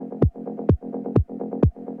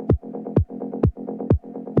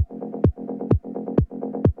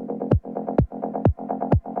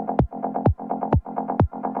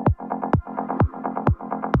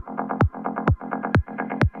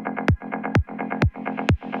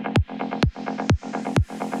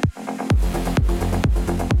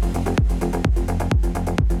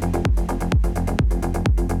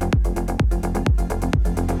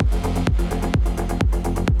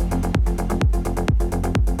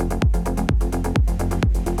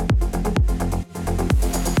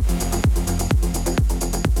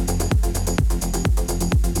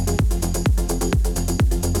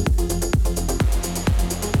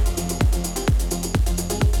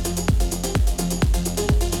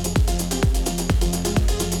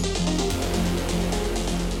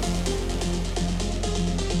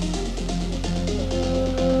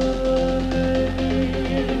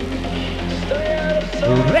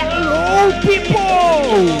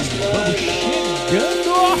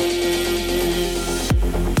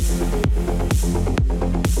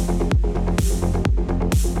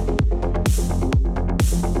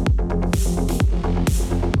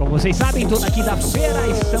Vocês sabem, toda quinta-feira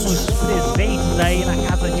estamos presentes aí na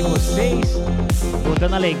casa de vocês,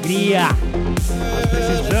 botando alegria. Nós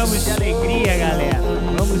precisamos de alegria, galera.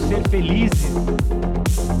 Vamos ser felizes.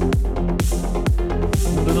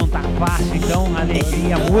 O mundo não tá fácil, então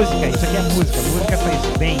alegria, música. Isso aqui é música. Música faz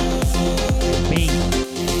bem. Faz bem.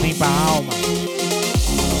 Bem pra alma.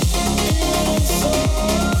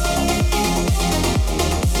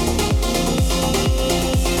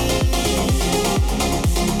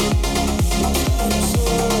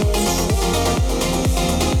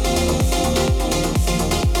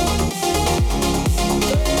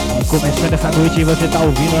 Começando essa noite e você tá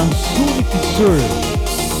ouvindo Multifaceted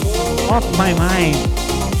Off My Mind.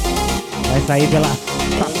 Vai sair pela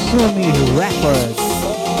Satsumi Records.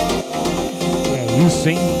 É isso,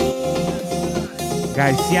 hein?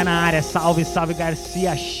 Garcia na área, salve, salve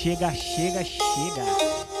Garcia. Chega, chega, chega.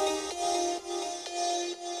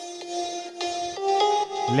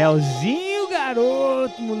 Leozinho,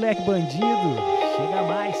 garoto, moleque bandido. Chega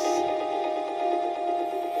mais.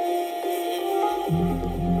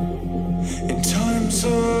 In times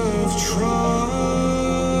of trial,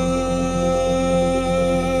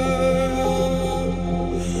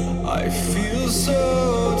 I feel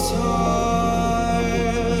so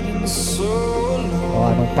tired and so long. Ó,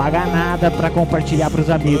 não paga nada pra compartilhar pros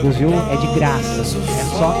amigos, viu? É de graça.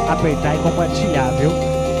 É só apertar e compartilhar, viu?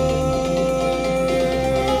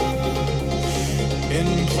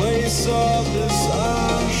 In place of this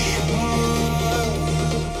ash pile,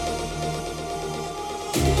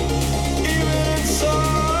 even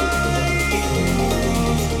inside of my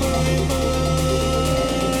mind,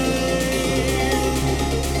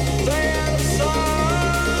 the inside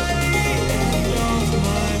of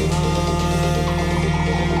my mind.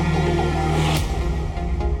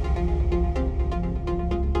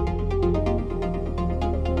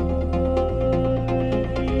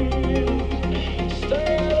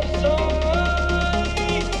 Stay aside.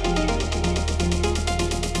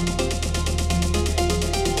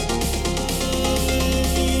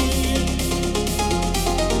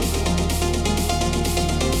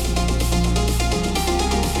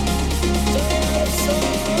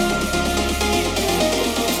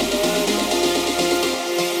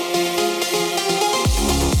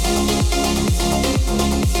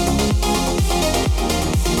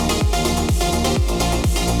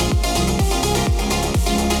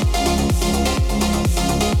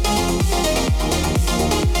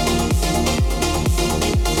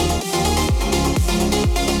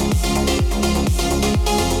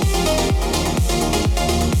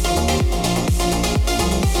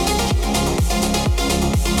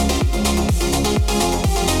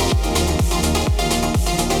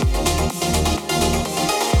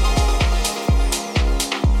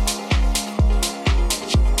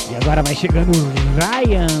 E agora vai chegando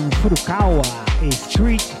Ryan Furukawa,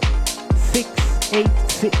 Street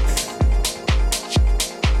 686.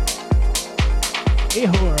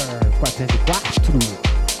 Error 404.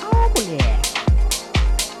 Ah, moleque.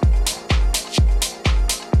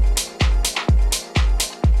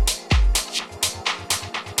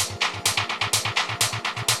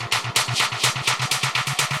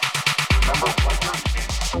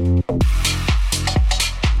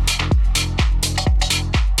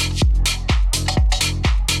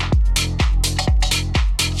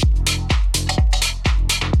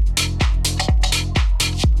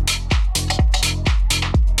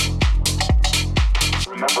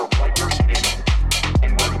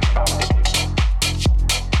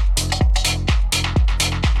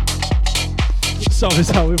 Salve,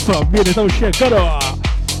 salve família, estamos chegando,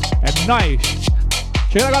 é nóis.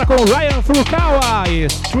 Chegando agora com o Ryan Furukawa e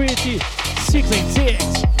Street 686.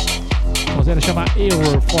 Vamos ver, chama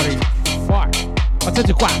Error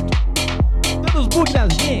 404. Dando os bugs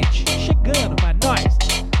das gente, chegando pra nós.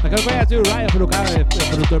 Pra quem não conhece o Ryan Furukawa, é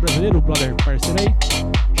produtor brasileiro, o brother parceiro aí.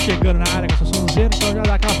 Chegando na área com a sua sonzeira, então já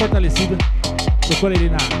dá aquela fortalecida. Procura ele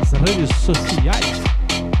nas redes sociais.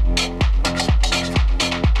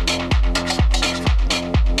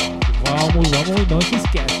 Vamos, não se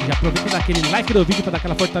esquece. Já aproveita daquele like do vídeo para dar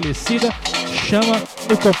aquela fortalecida. Chama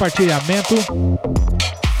o compartilhamento.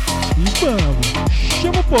 E vamos.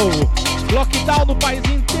 Chama o povo. Lockdown no país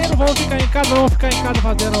inteiro. Vamos ficar em casa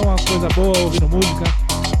fazendo uma coisa boa, ouvindo música.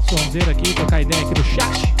 Sonzeira aqui, trocar ideia aqui no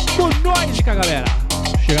chat. Com nós, galera.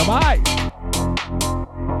 Chega mais.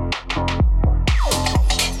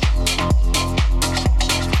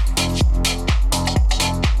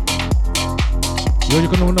 E hoje,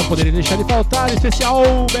 quando não poderia deixar de faltar, especial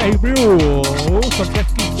BR Brew, Soundtrack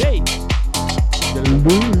Day,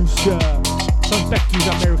 delícia, Soundtrack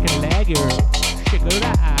American Lager, chegando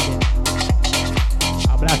na área.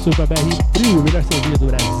 A Abraço pra BR Brio, melhor cerveja do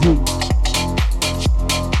Brasil.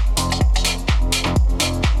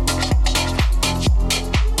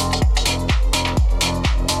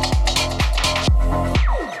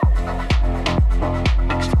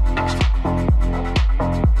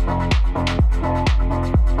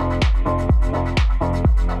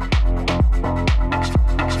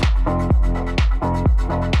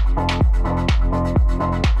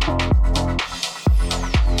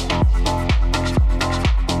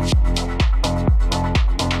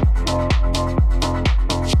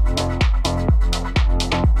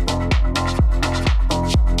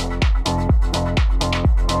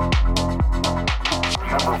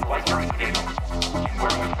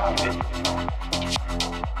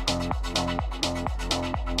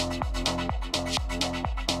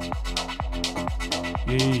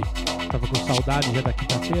 Tava com saudade já da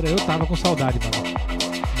quinta-feira. Eu tava com saudade, mano.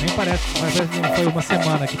 Nem parece, mas parece que não foi uma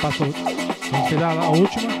semana que passou. A gente fez a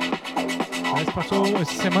última. Parece que passou.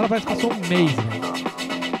 Essa semana parece que passou um mês, velho.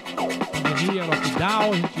 Pandemia,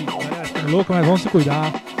 lockdown, a gente galera ficando louca, mas vamos se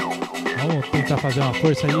cuidar. Vamos tentar fazer uma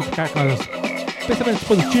força aí, ficar com os pensamentos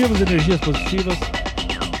positivos, energias positivas.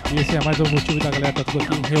 E esse é mais um motivo da galera tá tudo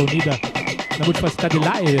aqui reunida na Multifaceted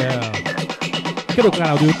Live. Aqui no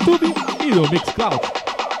canal do YouTube e do Mixcloud.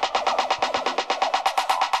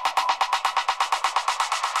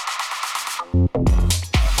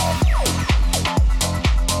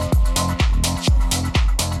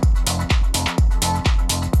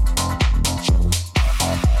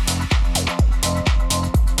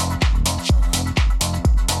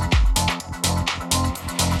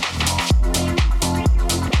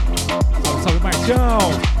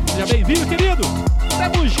 Seja bem-vindo, querido!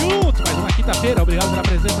 Tamo junto! Mais uma quinta-feira, obrigado pela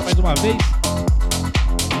presença mais uma vez.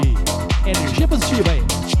 E energia positiva aí.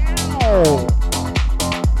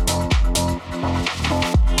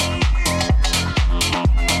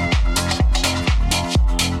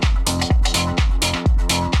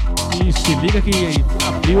 E se liga que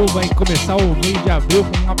abril vai começar o mês de abril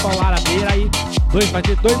com uma paularadeira aí. Vai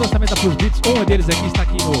ter dois lançamentos da Plus Beats. Um deles aqui está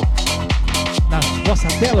aqui na vossa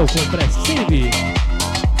tela, com o pré-save.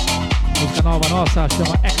 Música nova nossa,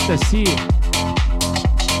 chama Ecstasy.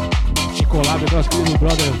 Em collab com o nosso querido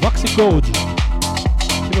brother Voxy Code.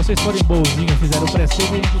 Se vocês forem bonzinhos, fizeram o pré-save,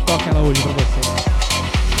 a gente toca ela hoje pra vocês.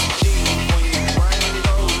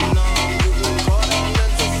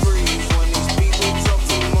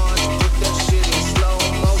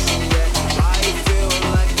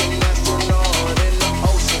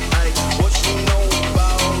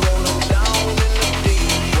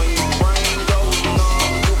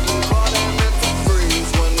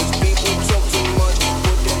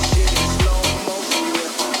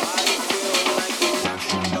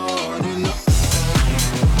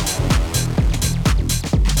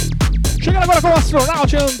 Agora com o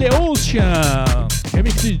Astronaut on the Ocean,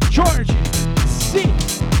 remix de George C.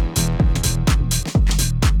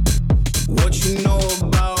 What you know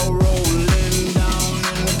about rolling down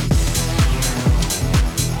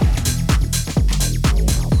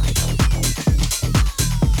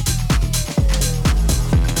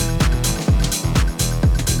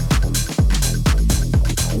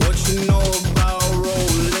What you know about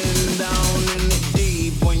rolling down in the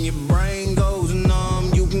deep when your brain goes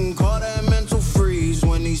numb, you can call that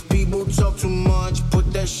when these people talk too much,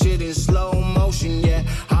 put that shit in slow motion, yeah.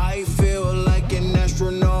 I feel like an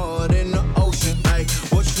astronaut in the ocean, ay.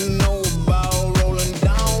 What you know about rolling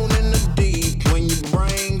down in the deep? When your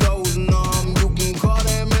brain goes numb, you can call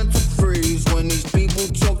that mental freeze. When these people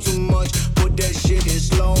talk too much, put that shit in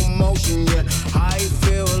slow motion, yeah. I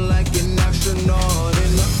feel like an astronaut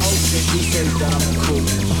in the ocean. She says that I'm cool.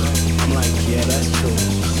 I'm like, yeah, that's true.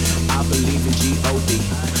 I believe in G-O-D.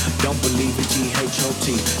 Don't believe in G-H-O-T.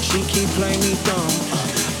 She keep playing me dumb.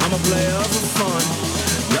 I'm a player for fun.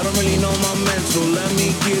 Y'all don't really know my mental. Let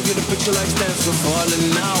me give you the picture like stencil.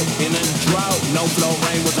 Falling out in a drought. No flow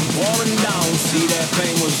rain wasn't pouring down. See that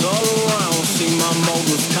pain was all around. See my mode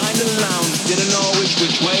was kinda lounge. Didn't know which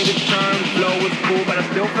way to turn. Flow was cool but I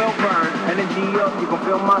still felt burned. Energy up, you gon'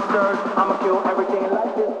 feel my surge. I'ma kill everything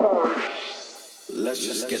like this bird. Let's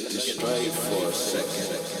just get this straight for a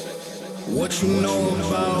second. What you know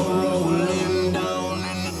about rolling down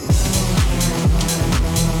in the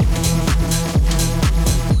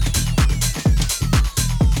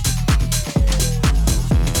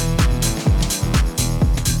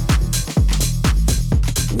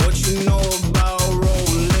What you know about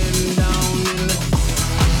rolling down in the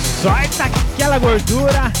Sorta aquela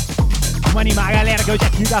gordura. Vamos animar, galera, que hoje é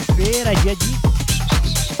quinta-feira, dia de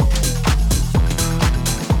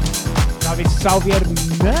Salve, salve,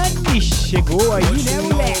 Hernani! Chegou aí, né,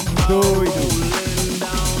 moleque?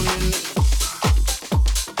 Doido!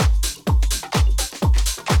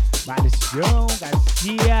 Valcião,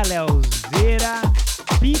 Garcia, Leozeira,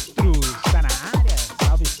 Pitrus, tá na área?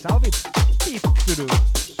 Salve, salve, Pitrus.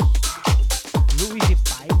 Luiz de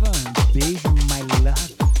Paiva, beijo, my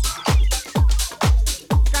love.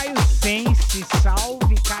 Caio Sense,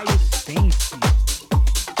 salve, Caio Sense.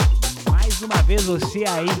 Mais uma vez você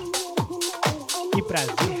aí. Que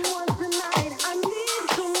prazer.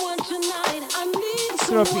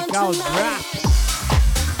 Tropical Drops.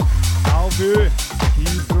 Salve,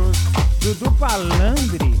 Pitrus. Dudu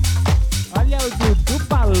Palandre. Olha o Dudu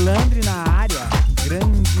Palandre na área.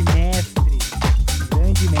 Grande mestre.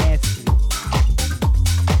 Grande mestre.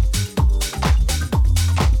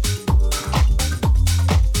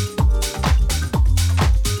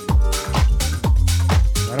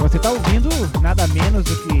 Agora você tá ouvindo nada menos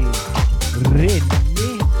do que René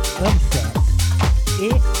Anses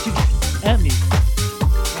e Amis.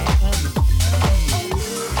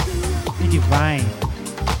 E Divine.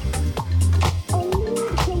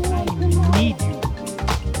 I need you,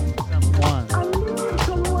 someone.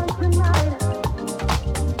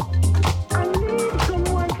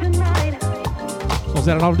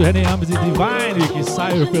 09 do René Amis e Divine, que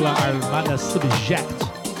saiu pela Armada Subject.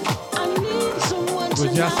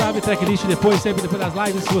 Você já sabe, tracklist depois, sempre depois das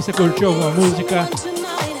lives. Se você curtiu alguma música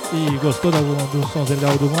e gostou do sonzeiro de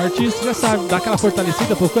algum artista, já sabe, dá aquela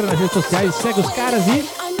fortalecida, procura nas redes sociais, segue os caras e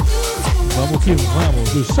vamos que vamos,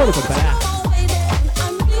 do show do Compará.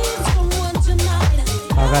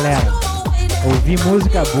 Ó galera, ouvir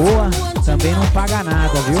música boa também não paga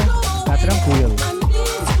nada, viu? Tá tranquilo.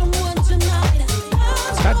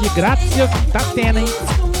 Tá de grátis e tá tendo, hein?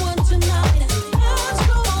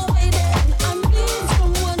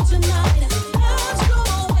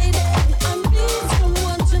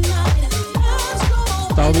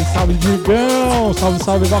 Salve, salve, Digão! Salve,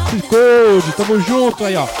 salve, Voxicode! Tamo junto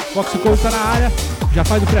aí, ó. Voxicode tá na área. Já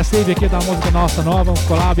faz o pré-save aqui da música nossa nova. Um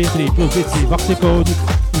collab entre Plus Beats e Voxicode.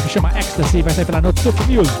 Que chama Ecstasy. Vai sair pela Notup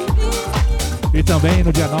Music. E também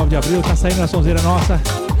no dia 9 de abril tá saindo a sonzeira nossa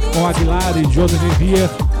com Aguilar e José Nevia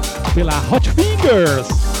pela Hot Fingers.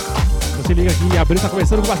 Você liga aqui, abril tá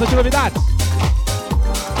começando com bastante novidades.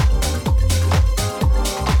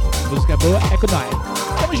 Música boa é com nós.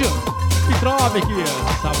 Tamo junto! Pitrove aqui,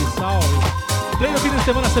 salve, salve. Treino fim de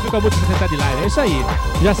semana sempre com a Multifaceted live. É isso aí,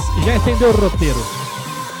 já entendeu o roteiro.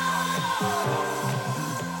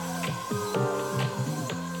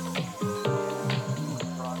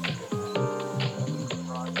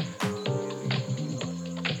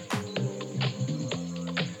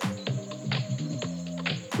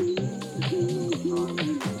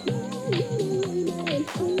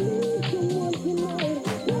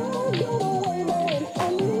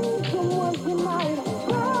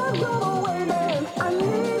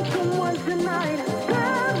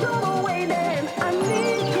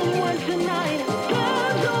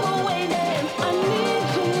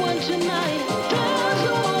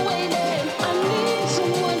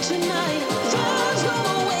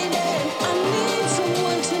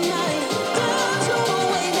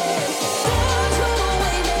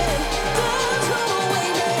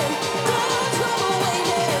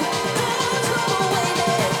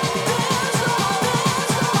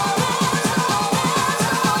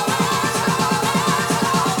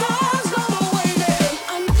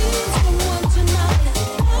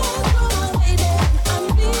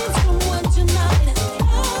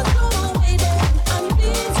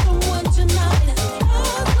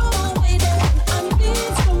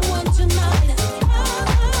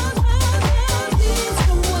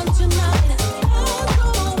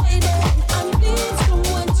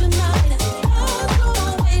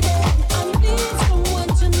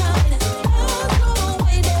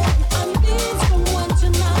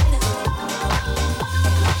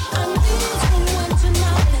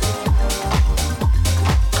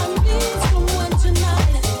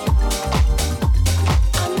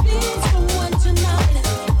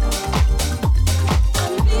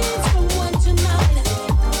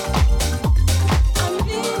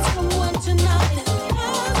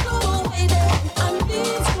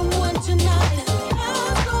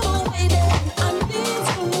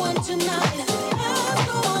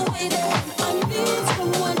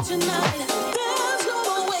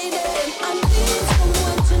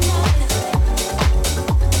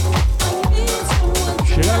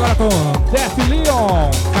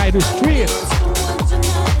 The Streets.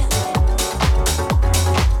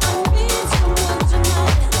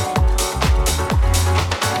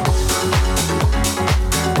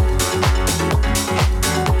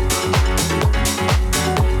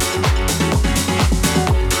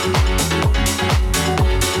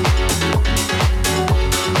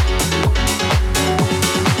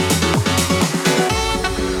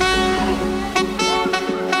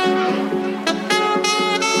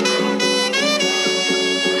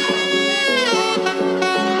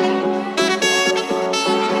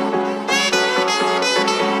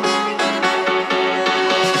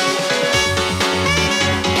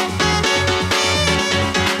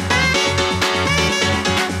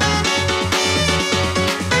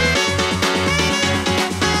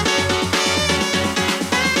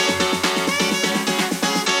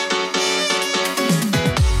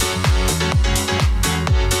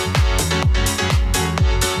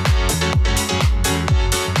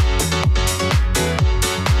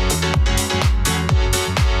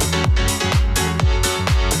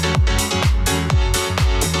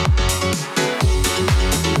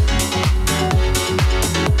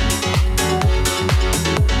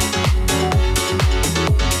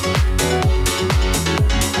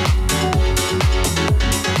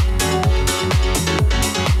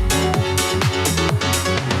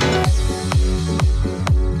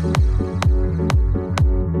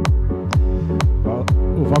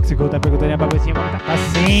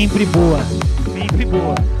 Sempre boa. Sempre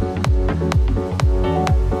boa.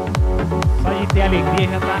 Só de ter alegria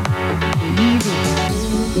já tá lindo.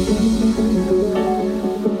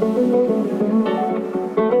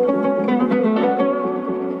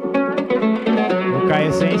 O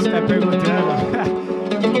Caio Sense tá perguntando.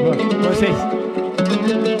 Vocês.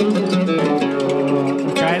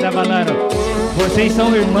 O Caio tá falando. Vocês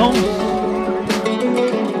são irmãos?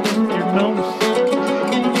 Irmãos?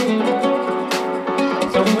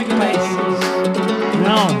 São muito parecidos.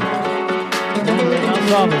 Não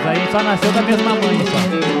somos. A gente só nasceu da mesma mãe só.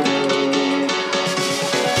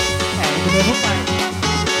 É, do mesmo pai.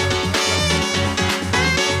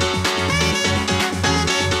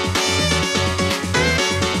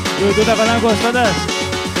 O Dudu tá falando, gostou da...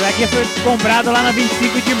 Isso aqui foi comprado lá na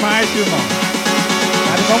 25 de março, irmão.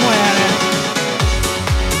 Sabe como é, né?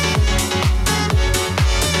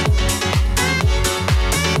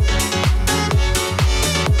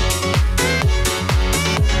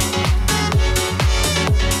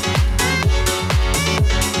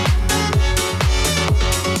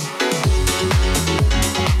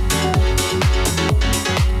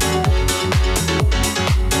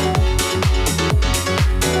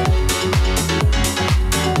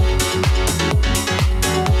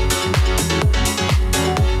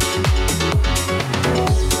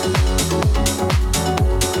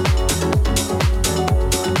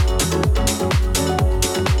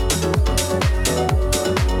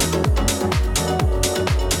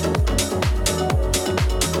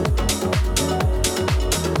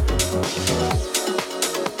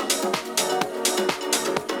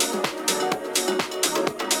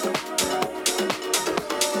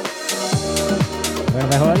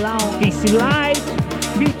 Vai rolar um Casey Light,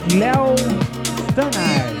 Fit Léo,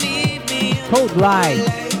 Stunner, Cold Light.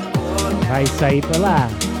 Vai sair pela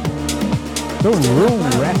Room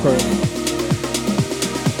Record.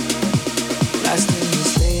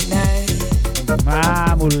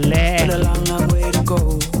 Ah, moleque.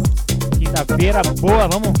 Quinta-feira boa,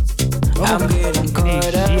 vamos.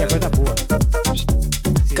 Energia, coisa boa.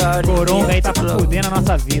 Esse coronga aí tá fudendo a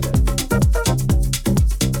nossa vida.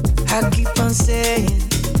 I keep on saying,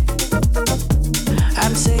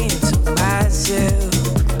 I'm saying to myself.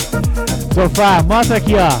 Sofá, mostra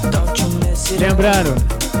aqui, ó. Lembrando,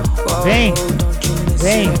 vem,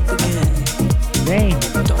 vem, vem.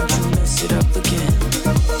 Don't you mess it up again.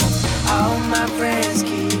 All my friends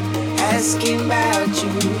keep asking about you.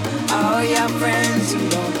 All your friends who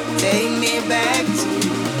don't take me back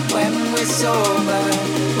to when we're sober.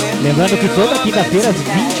 Lembrando que toda quinta-feira às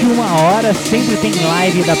 21 horas sempre tem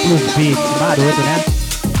live da Plus Beats. Maroto, né?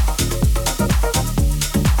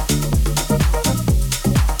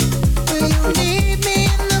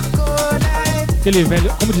 Aquele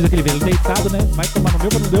velho, como diz aquele velho, deitado, né? Vai tomar no meu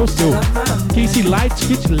pra não dar o seu. Casey Light,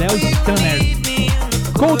 Fit Léo e Stunner.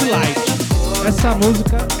 Cold Light. Essa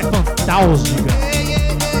música é fantástica.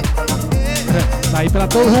 Tá aí pela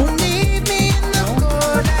Tour Room.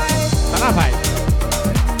 Tá na vibe.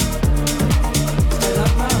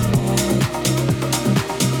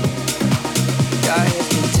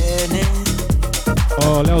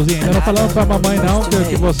 Ó, Léozinho, ainda não falamos pra mamãe não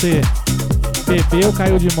que você bebeu,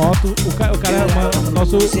 caiu de moto. O cara é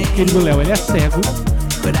nosso querido Léo, ele é cego.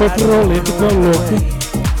 Foi pro rolê, ficou louco.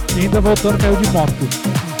 E ainda voltando, caiu de moto.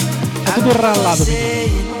 Tá tudo ralado,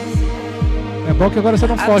 menino. É bom que agora você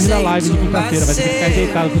não foge da live de quinta-feira. Vai ter que ficar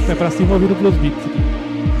deitado com os pés pra cima ouvindo Plus Beats aqui.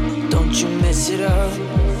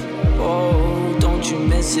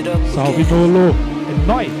 Salve, Nolo. É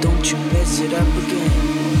nóis.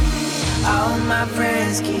 All my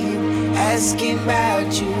friends keep asking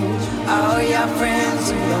about you. All your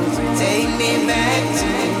friends who don't take me back to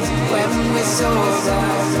when we're sober,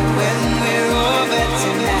 when we're over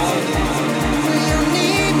tonight. Will you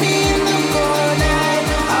meet me in the cold night?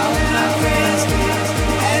 All my friends keep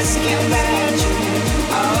asking about you.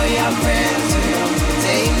 All your friends who don't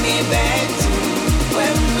take me back to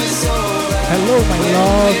when we're sober. Hello, my when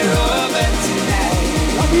love. we're over tonight.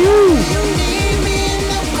 Love you.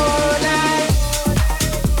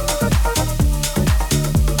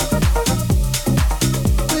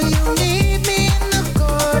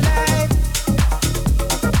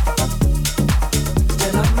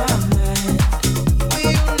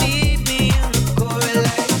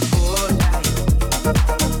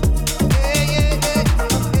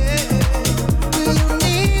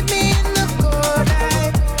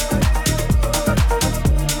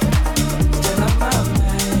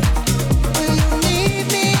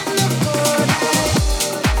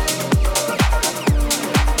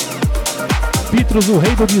 O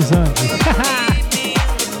rei do desande.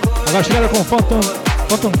 Agora chegaram com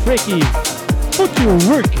Phantom Freak.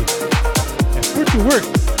 Footwork. É Footwork.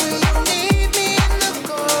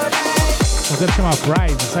 O modelo chama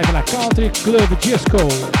Prize, sai pela Country Club Disco.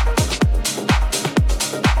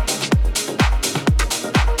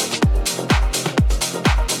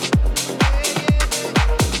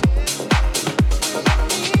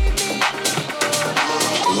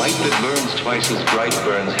 Light that burns twice as bright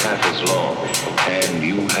burns half as long, and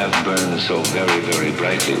you have burned so very, very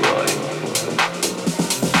brightly, Roy.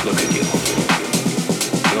 Look at you.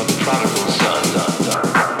 You're the prodigal son.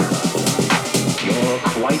 You're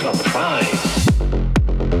quite a prize.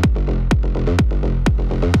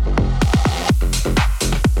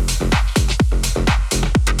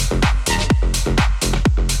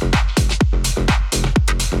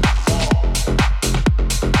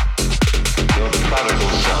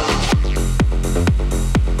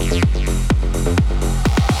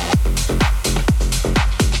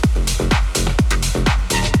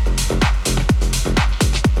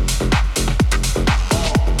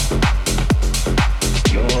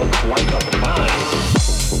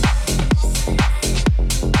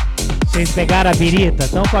 Vocês pegaram a birita?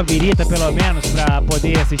 Estão com a birita pelo menos pra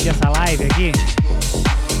poder assistir essa live aqui?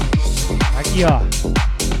 Aqui, ó.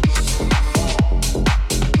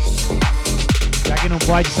 Já que não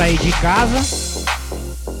pode sair de casa,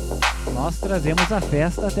 nós trazemos a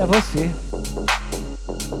festa até você.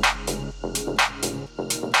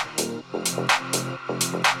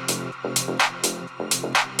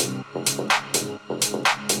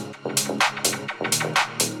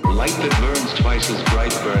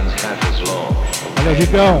 Valeu,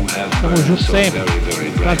 Digão. Tamo junto sempre.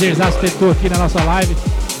 Prazerzaço ter tu aqui na nossa live.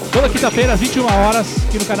 Toda quinta-feira, às 21 horas,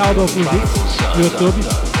 aqui no canal do Plus Beats, no YouTube.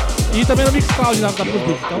 E também no Mixcloud da Plus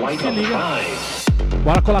Beats. Então se liga.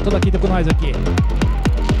 Bora colar toda quinta com nós aqui.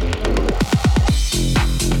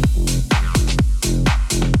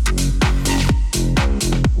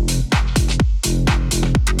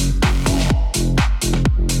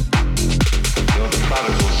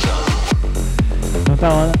 Tá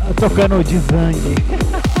tocando o Dizang.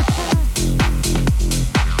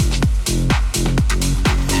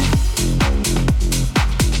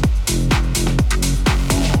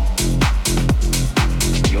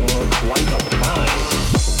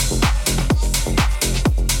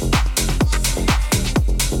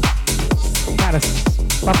 Cara,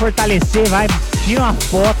 pra fortalecer, vai, tira uma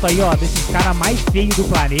foto aí, ó, desses caras mais feios do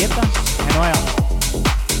planeta. É nóis,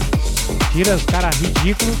 ó. Tira os caras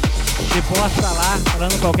ridículos. Você posta lá,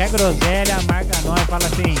 falando qualquer groselha, marca nós, fala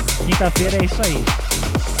assim, quinta-feira é isso aí.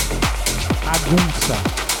 Bagunça.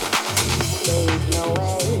 There is no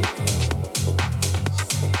way.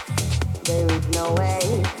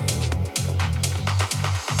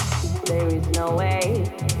 There is no way.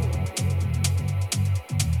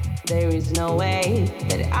 There is no way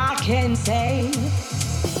that I can say.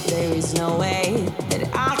 There is no way that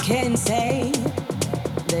I can say.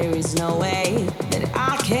 There is no way that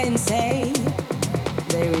I can say.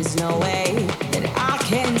 There is no way that I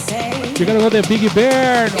can say. You're gonna go the Big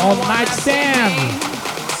Bear on Nightstand.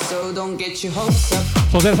 So don't get your hopes up.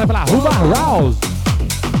 Sonzeira sai pela Ruba Rouse.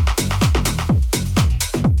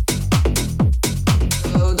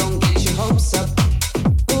 So don't get your hopes up.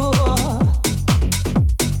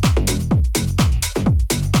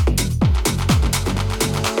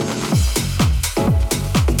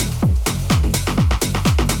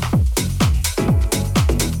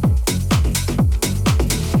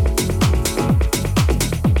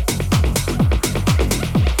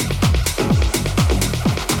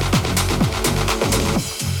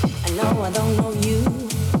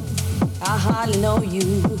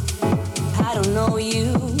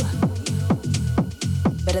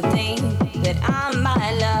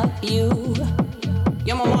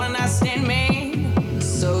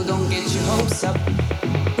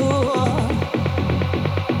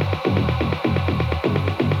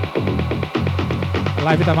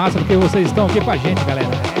 Live da massa, porque vocês estão aqui com a gente, galera.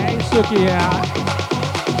 É isso que é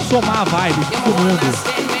somar a vibe de todo mundo.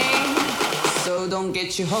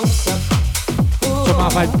 Somar a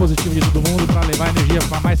vibe positiva de todo mundo para levar energia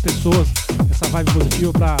para mais pessoas. Essa vibe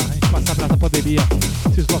positiva para a gente passar por essa pandemia,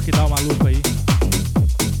 esses lockdown maluco aí.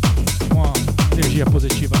 Uma energia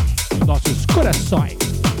positiva nos nossos corações.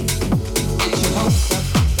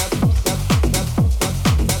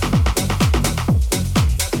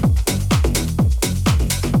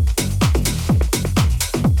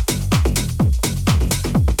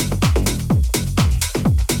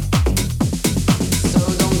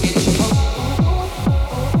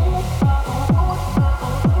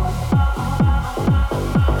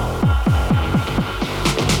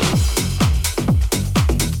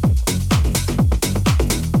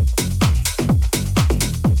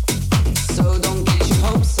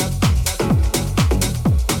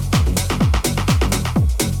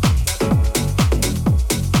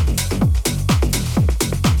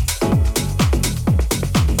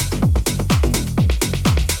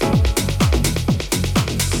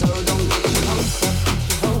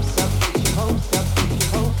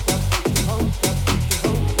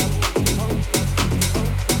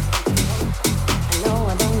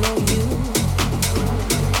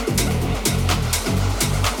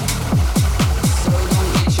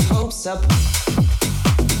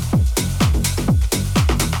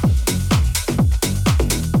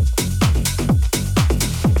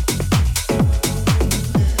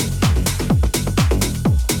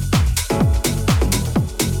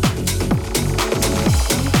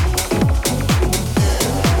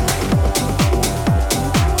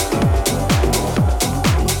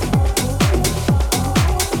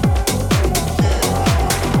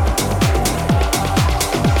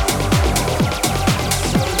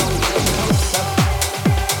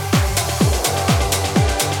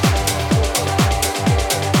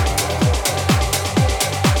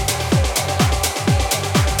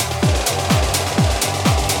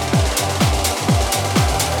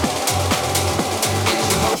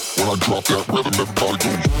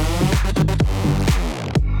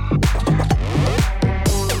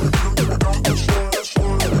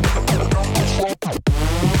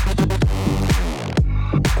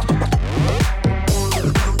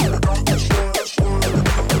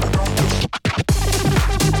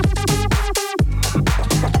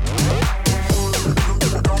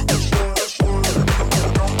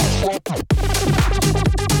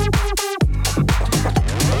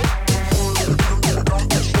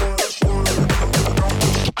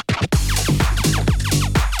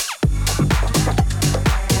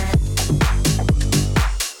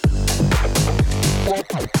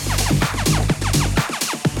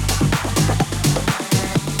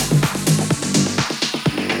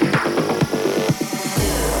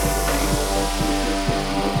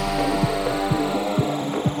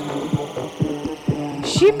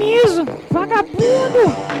 Chimizo,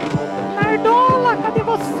 vagabundo, Nardola, cadê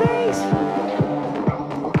vocês?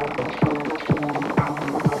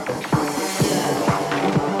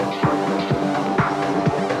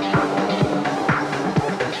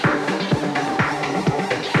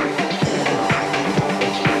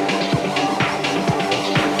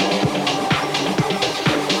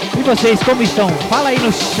 E vocês como estão? Fala aí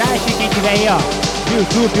no chat quem tiver aí, ó.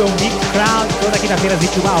 YouTube ou Mixcloud, toda quinta-feira às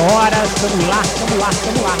 21 horas. Tamo lá.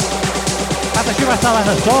 Patativa Sala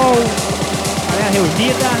da Sol, galera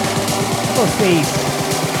reunida. E vocês?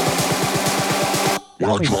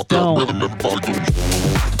 Como estão?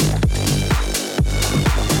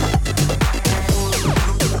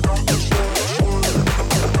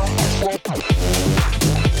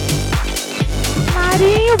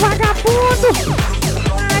 Marinho vagabundo!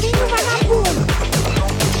 Marinho vagabundo!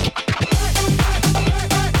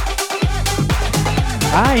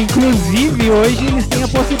 Ah, inclusive hoje eles têm a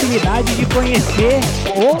possibilidade de conhecer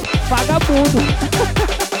o vagabundo.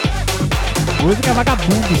 Música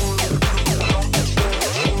vagabundo.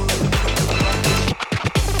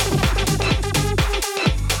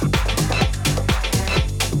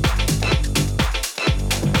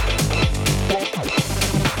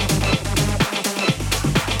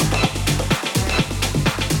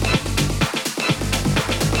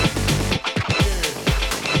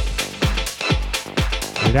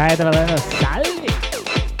 Já é trabalhando, salve!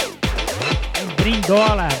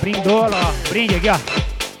 Brindola, ó, brinde aqui, ó.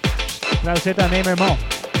 Pra você também, meu irmão.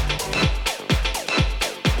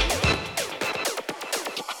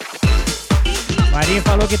 Marinho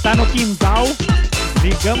falou que tá no quintal.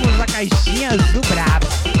 Ligamos a caixinha azul brava.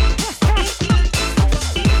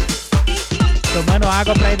 Tomando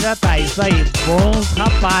água pra hidratar, isso aí. Bons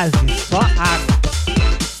rapazes, só água.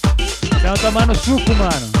 Então tomando suco,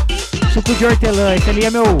 mano. Suco de hortelã, esse ali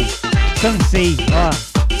é meu Sansei, ó.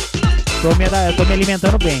 Tô me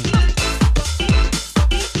alimentando bem.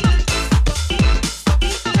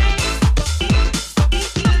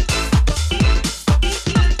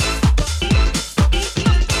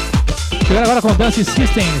 Chegando agora com Dance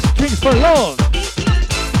System, Strings for Love.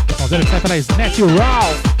 Vamos ver o que sai pela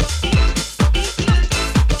Natural.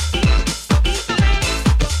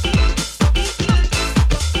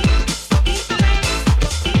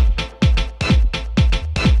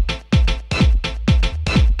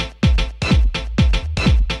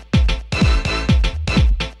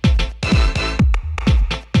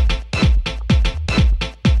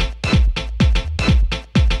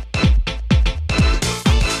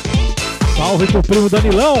 Salve pro primo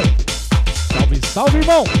Danilão. Salve, salve,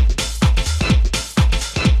 irmão.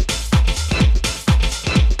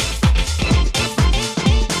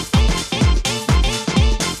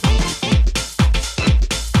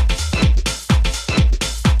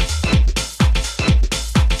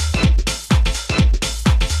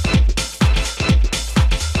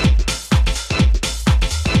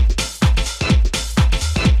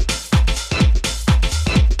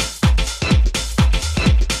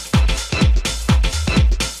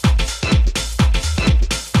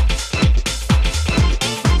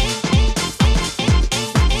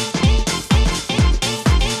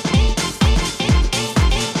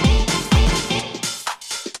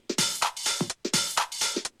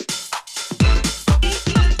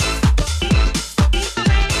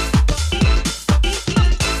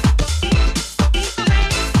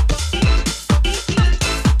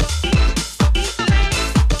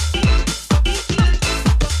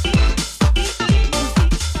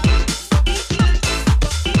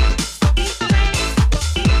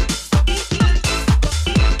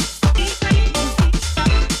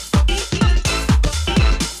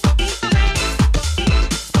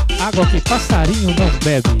 Água que passarinho não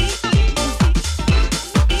bebe.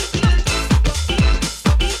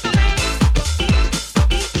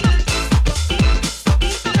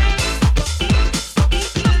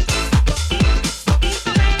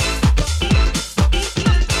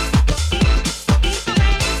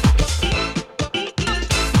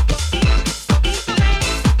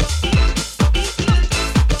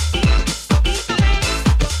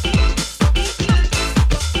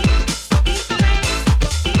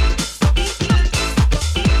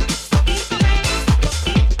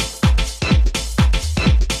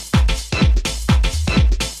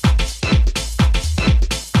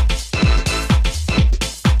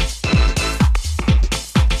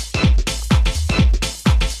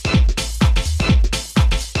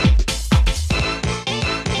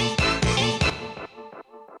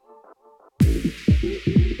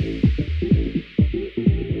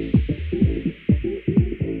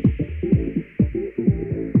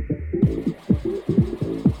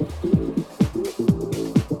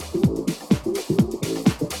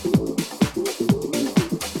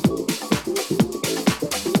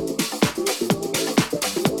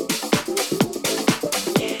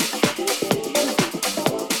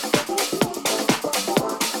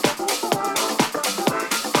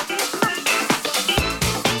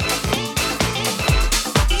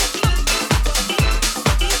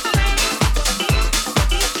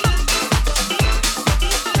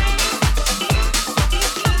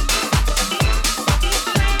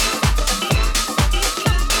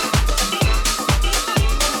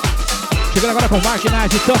 com Mark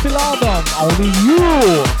Knight, Tough London, Only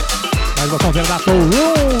You. Mais uma sonzeira da Tour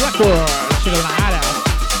Records, chegando na área.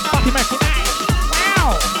 Pop Mark Knight.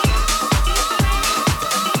 Uau!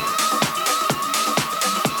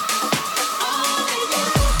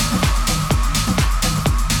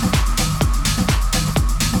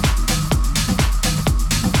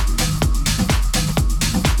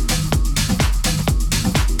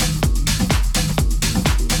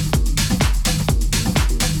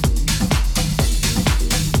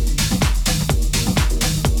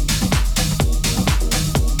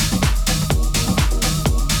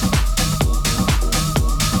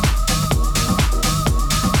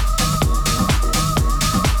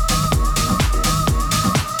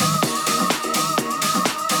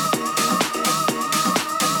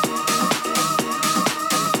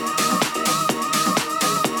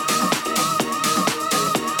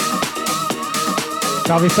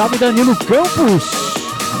 Salve, salve Danilo Campos!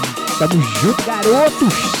 Tamo junto, garoto!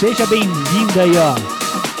 Seja bem-vindo aí, ó!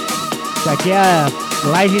 Isso aqui é a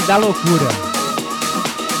live da loucura.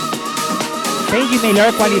 Tem de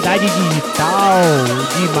melhor qualidade digital,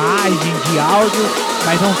 de imagem, de áudio,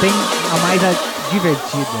 mas não tem a mais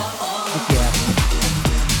divertida do que essa.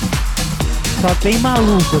 Só tem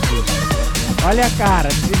maluco aqui. Olha a cara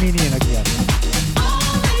desse menino aqui, ó.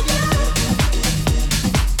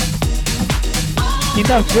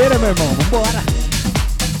 Quinta-feira, meu irmão, vambora!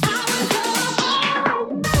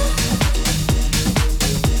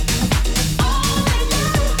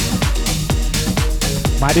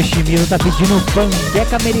 Mário Chimino tá pedindo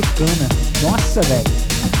panqueca americana. Nossa, velho.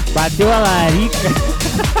 Bateu a larica.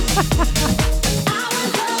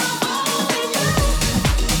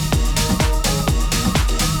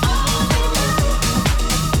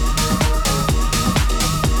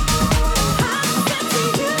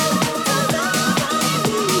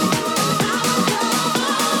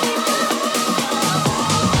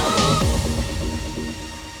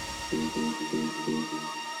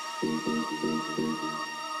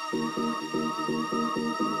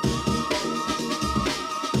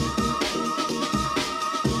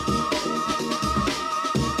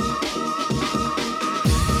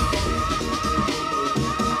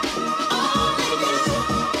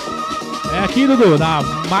 Aqui, Dudu, na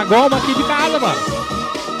Magoma aqui de casa, mano.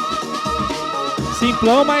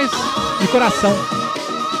 Simplão, mas de coração.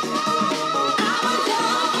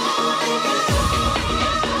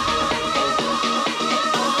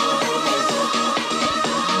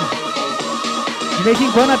 De vez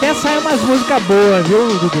em quando até sai umas músicas boas, viu,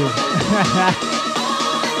 Dudu?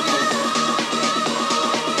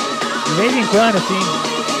 De vez em quando, assim.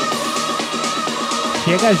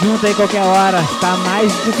 Chega junto aí qualquer hora, está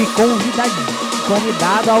mais do que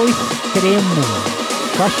convidado ao extremo.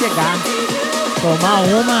 Só chegar, tomar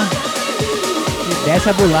uma e desce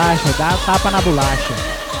a bolacha, dá a tapa na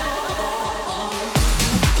bolacha.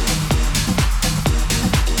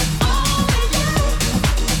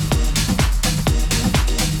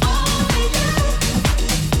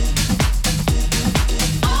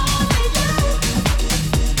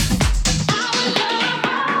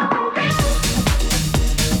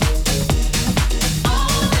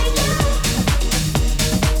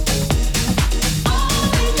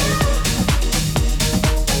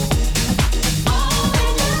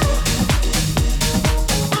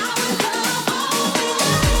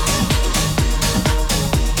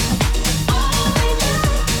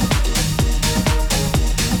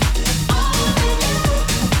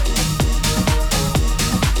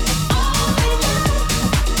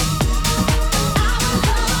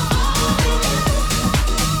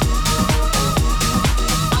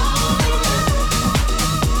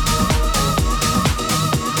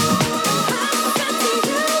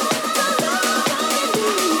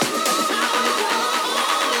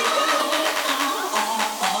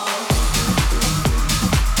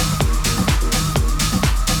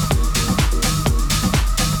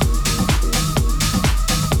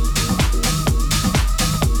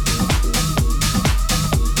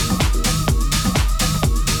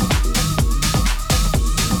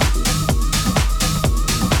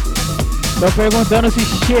 Tô perguntando se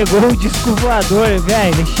chegou o disco voador,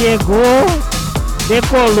 velho. Chegou,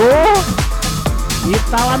 decolou e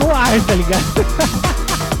tá lá no ar, tá ligado?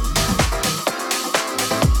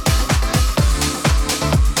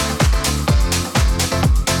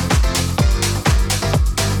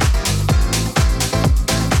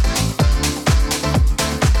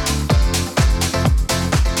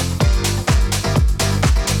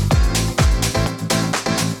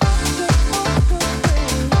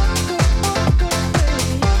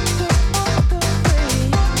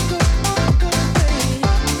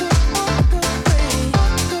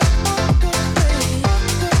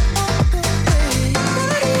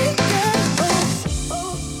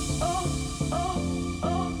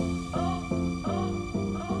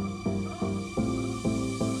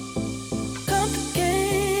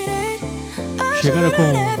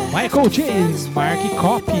 Michael James, Mark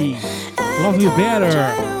Copy, Love You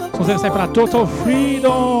Better. Você sai para Total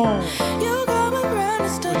Freedom.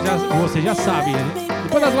 Você já sabe, né?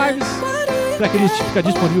 Depois das lives, fica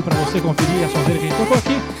disponível para você conferir a sonzeira que a gente tocou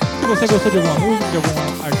aqui. Se você gostou de alguma música, de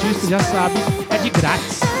algum artista, já sabe, é de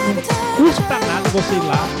grátis. Não custa nada você ir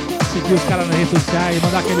lá, seguir os caras nas redes sociais,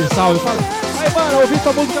 mandar aquele salve e falar: aí, mano, ouvi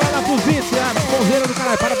tua música lá na Fusbits, sonzeira do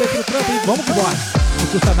caralho, parabéns pelo trampo e vamos que bora. Não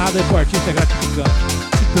custa nada, é pro artista, é gratificante.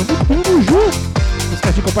 E tamo junto. Não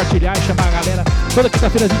esquece de compartilhar e chamar a galera toda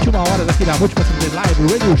quinta-feira às 21 horas aqui na Multifaceted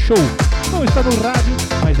Live Radio Show. Não está no rádio,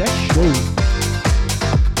 mas é show.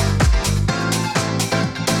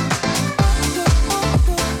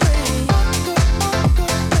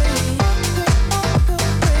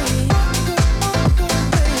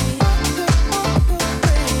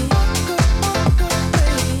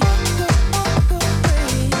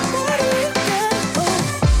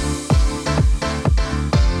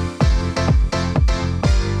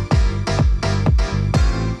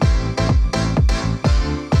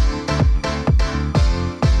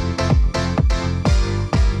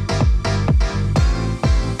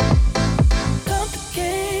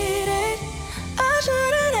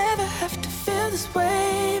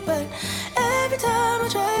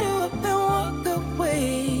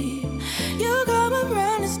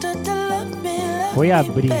 Foi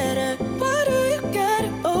abrir.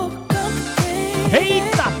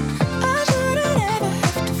 Eita!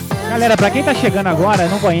 Galera, pra quem tá chegando agora,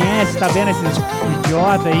 não conhece, tá vendo esses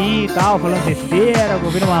idiotas aí e tal, falando besteira,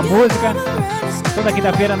 ouvindo uma música. Toda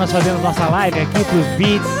quinta-feira nós fazemos nossa live aqui pros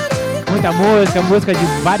beats. Muita música de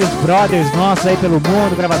vários brothers nossos aí pelo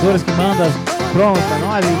mundo, gravadores que mandam pronto pra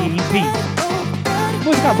nós, enfim.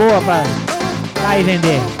 Música boa pra dar e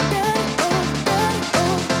vender.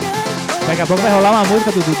 Daqui a pouco vai rolar uma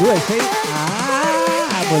música do Dudu, é isso aí?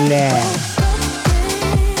 Ah, mulher!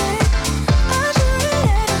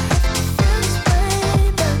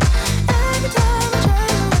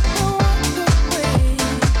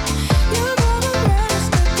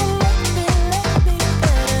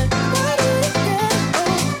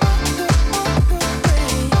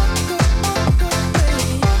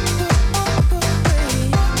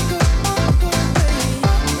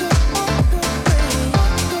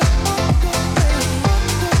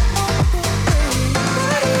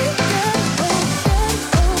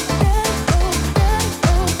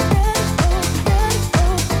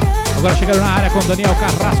 Agora chegaram na área com Daniel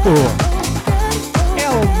Carrasco.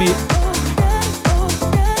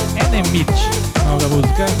 Enemit, o nome da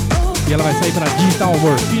música. E ela vai sair para Digital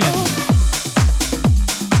Morphine.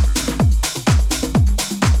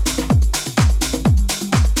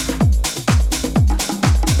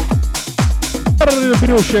 O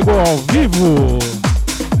Bril chegou ao vivo.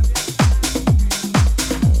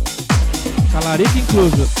 Talarica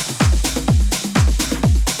incluso.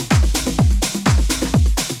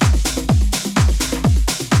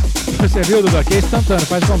 Você viu, Dudu? Aqui é instantâneo,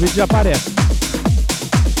 faz o convite e já aparece.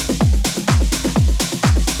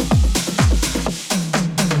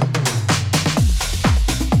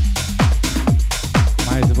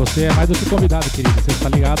 Mas você é mais do que convidado, querido. Você está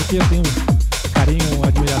ligado que eu tenho carinho,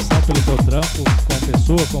 admiração pelo teu trampo, como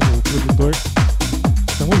pessoa, como produtor.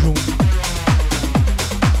 Tamo junto.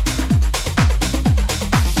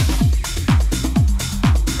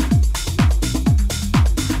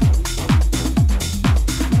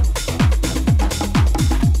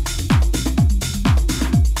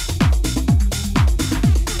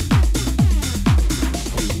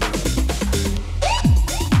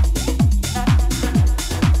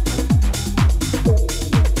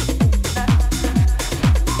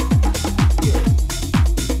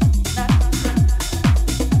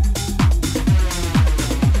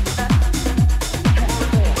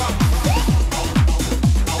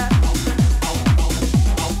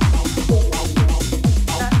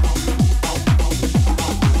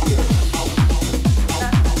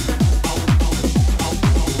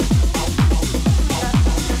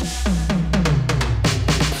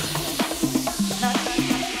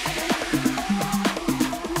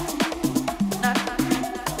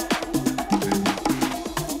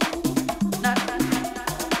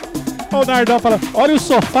 O Nardão fala, olha o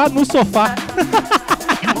sofá no sofá.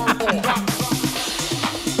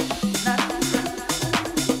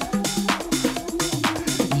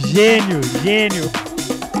 Gênio, gênio.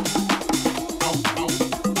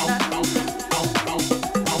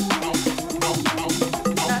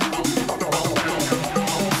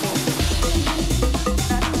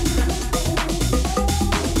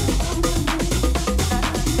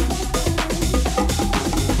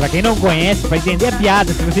 Pra quem não conhece, pra entender a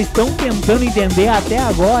piada, se vocês estão tentando entender até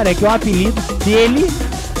agora, é que o apelido dele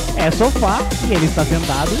É sofá e ele está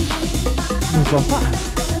sentado no sofá.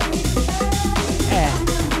 É.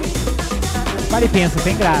 Para e pensa,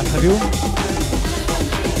 tem graça, viu?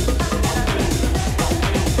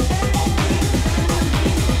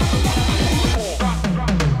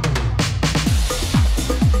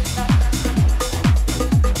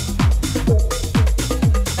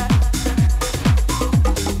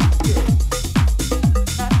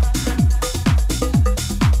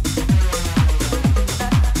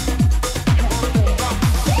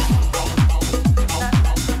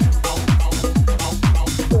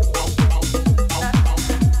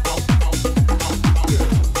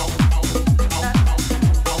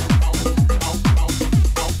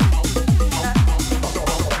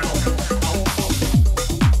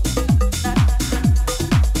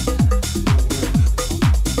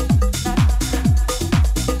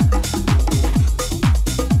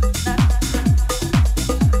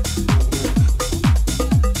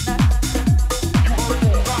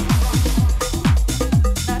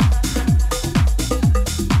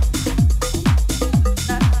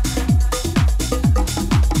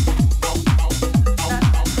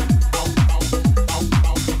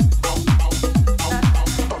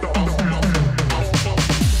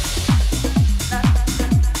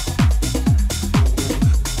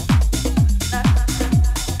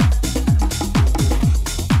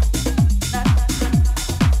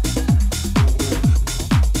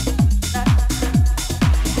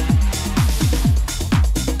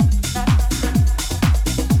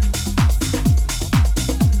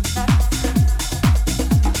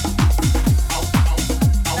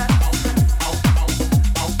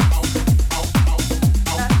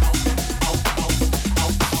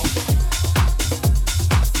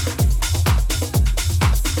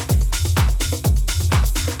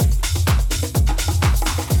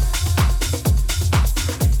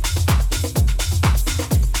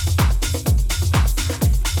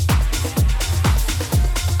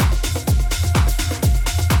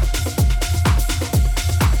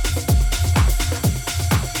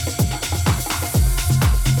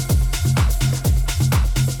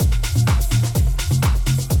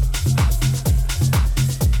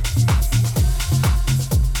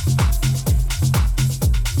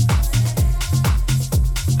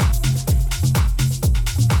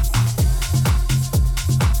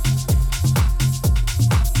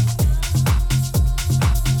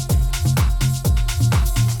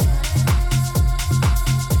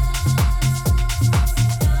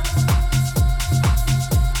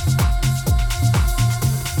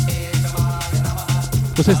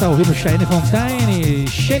 Você está ouvindo Shine Fontaine,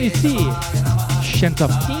 Shenisi, Chant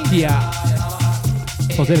of India.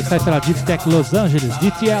 São eles saem pela Deep Tech Los Angeles,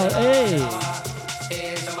 DTLA.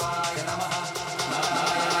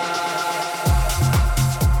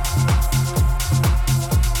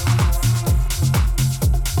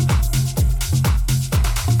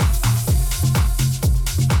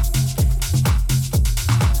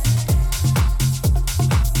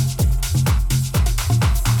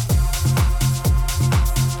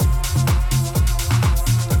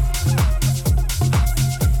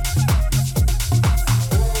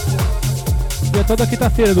 Toda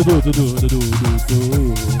quinta-feira, Dudu.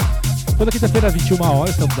 Toda quinta-feira às 21 horas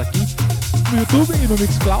estamos aqui no YouTube e no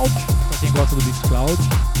Mixcloud, pra quem gosta do Mixcloud.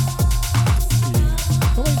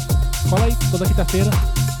 E cola aí, toda quinta-feira.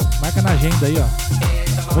 Marca na agenda aí, ó.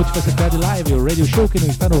 Multifaceted Live, o radio show que não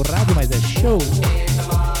está no rádio, mas é show.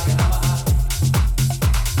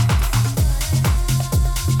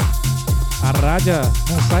 A rádio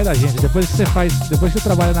não sai da gente. Depois que você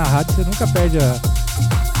trabalha na rádio, você nunca perde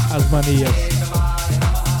as manias.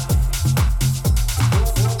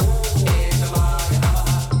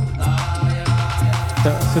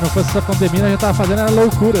 Se não fosse essa pandemia, nós já tava fazendo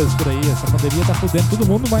loucuras por aí. Essa pandemia tá fudendo todo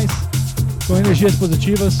mundo, mas com energias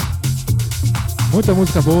positivas, muita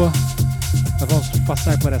música boa. Nós vamos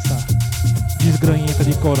passar por essa desgranheta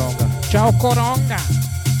de coronga. Tchau, coronga!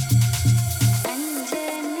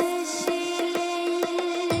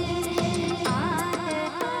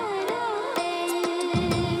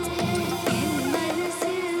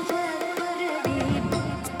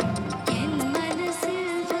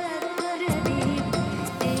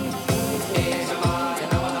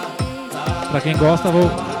 Pra quem gosta,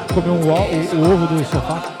 vou comer o ovo do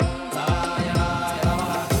sofá.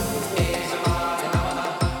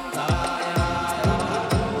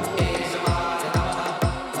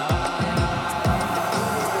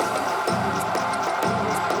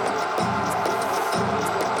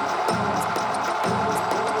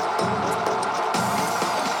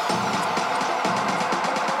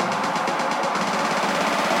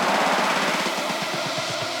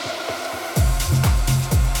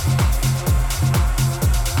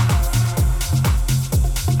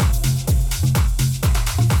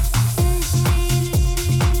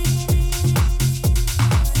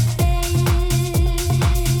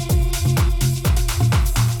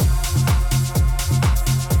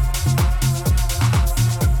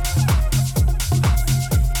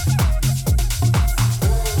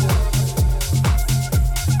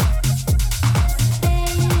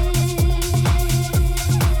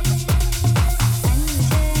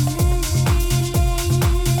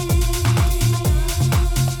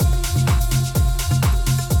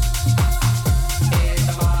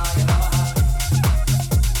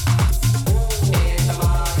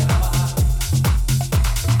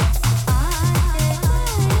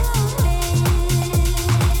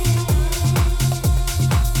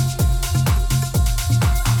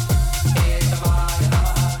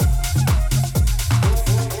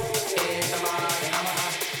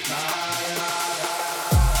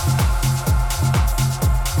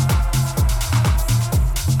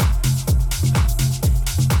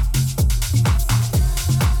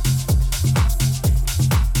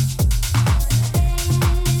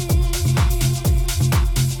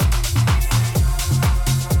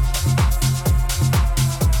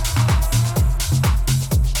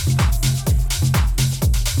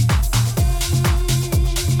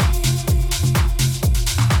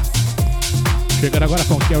 Chegando agora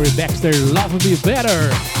com Kerry Baxter, Love Me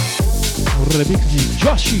Better. O remix de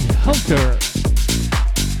Josh Hunter.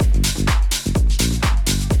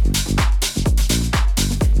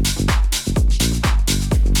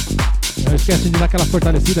 Não esquece de dar aquela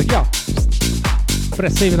fortalecida aqui, ó.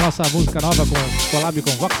 Pré-save da nossa música nova com collab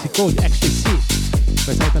com Voxy Code XTC.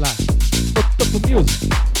 Vai sair pela Top Music,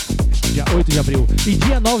 dia 8 de abril. E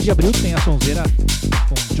dia 9 de abril tem a sonzeira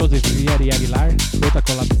com Joseph Vieira e Aguilar, outra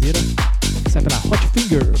collabzeira, que sai pela Hot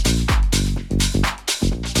Finger.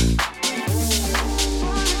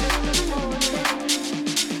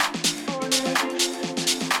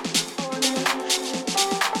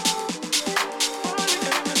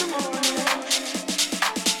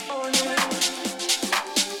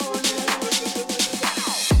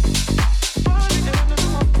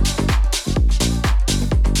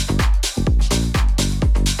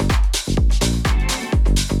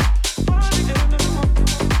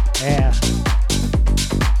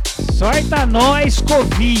 Sorta nós,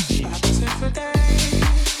 Covid.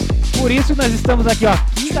 Por isso nós estamos aqui, ó,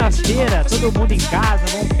 quinta-feira, todo mundo em casa,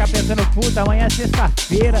 vamos ficar pensando, puta, amanhã é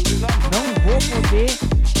sexta-feira, não vou poder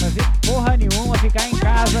fazer porra nenhuma, ficar em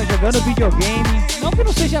casa jogando videogame. Não que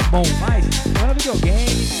não seja bom, mas jogando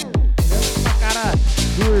videogame, olhando pra cara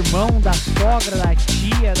do irmão, da sogra, da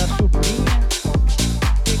tia, da sobrinha,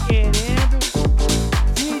 e querendo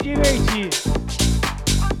se divertir.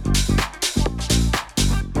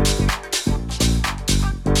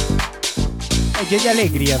 É dia de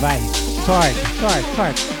alegria, vai. Sorte.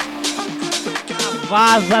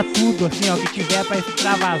 Vaza tudo assim, ó, que tiver pra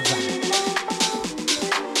extravasar.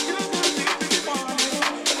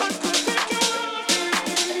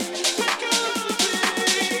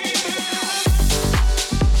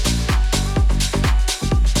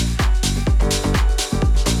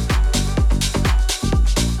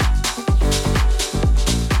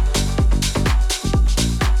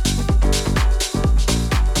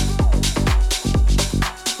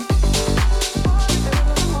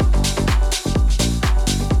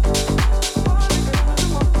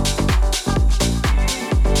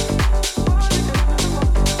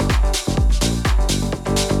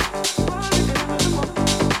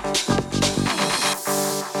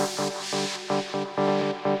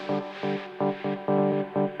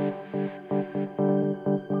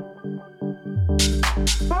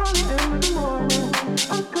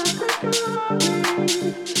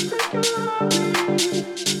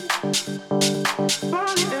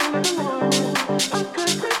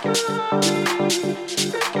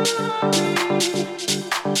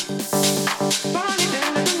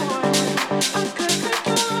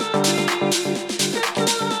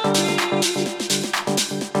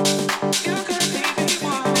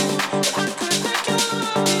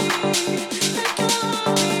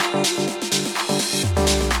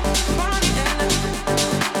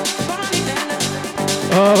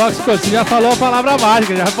 Você já falou a palavra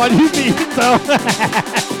mágica, já pode vir então.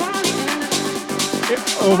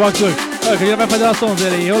 Ô Baxur, que a gente vai fazer uma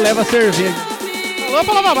sonzeira aí, eu levo a cerveja. Falou a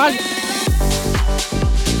palavra mágica.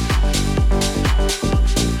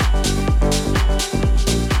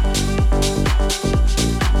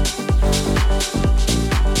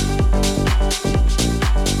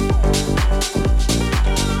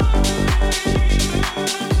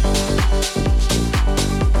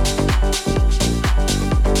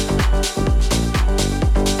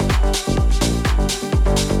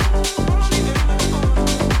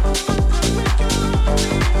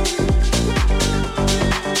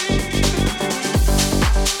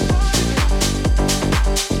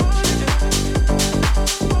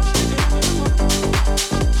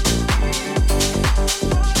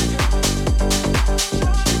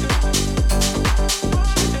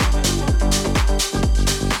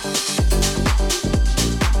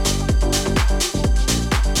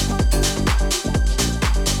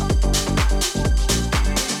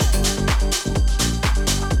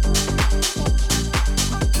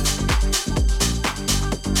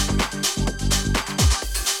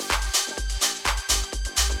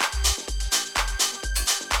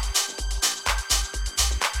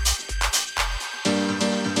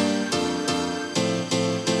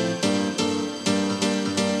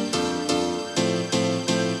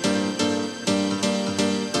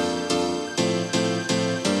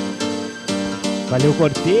 Valeu,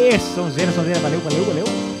 Cortez, sonzeira, valeu.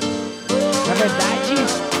 Na verdade,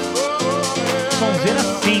 sonzeira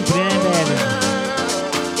sempre, né, velho?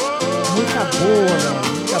 Música boa, velho.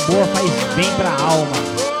 Música boa faz bem pra alma.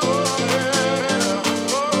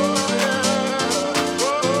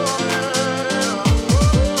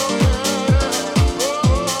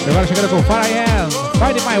 Agora chegando com Fire I Am,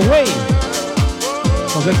 Find My Way.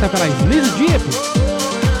 Vamos ver se sai pela Sleaze Deep.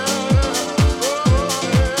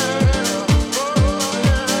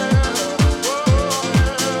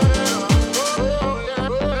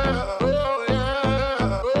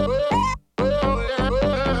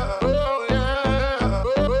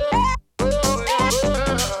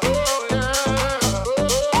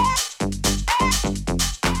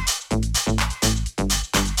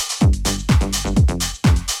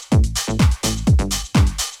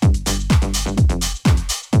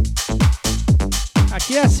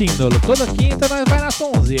 Aqui é assim, Dolo. Toda quinta nós vai na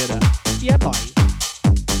sonzeira. E é nóis.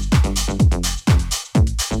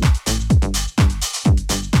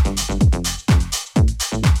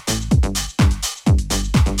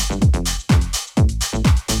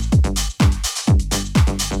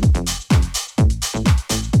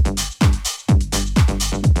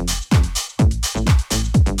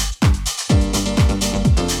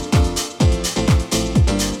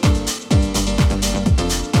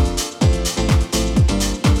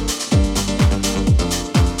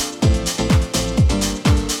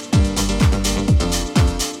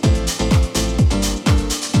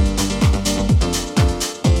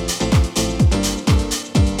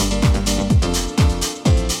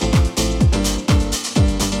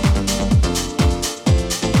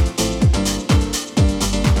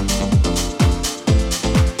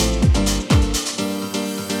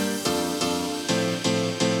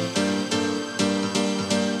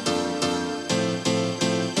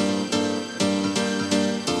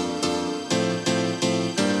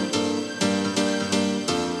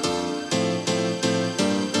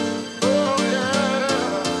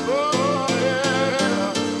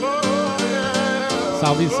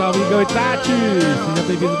 Salve, salve, Goitati! Sejam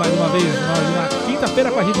bem-vindos mais uma vez na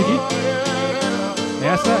quinta-feira com a gente aqui.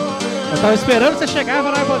 Essa, eu tava esperando você chegar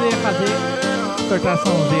para nós poder fazer a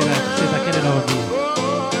tortraçãozeira que você tá querendo ouvir.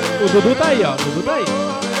 O Dudu tá aí, ó. O Dudu tá aí.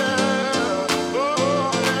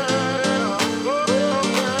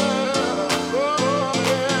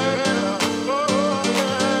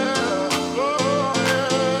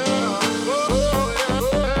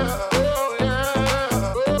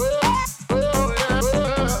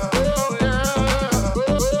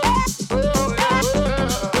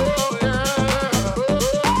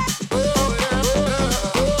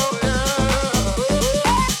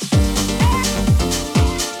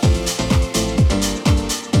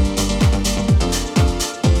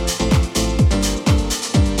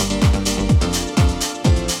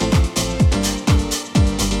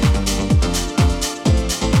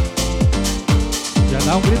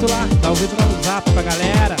 Dá um grito lá, dá um grito lá no zap pra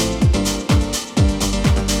galera.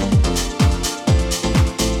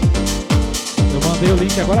 Eu mandei o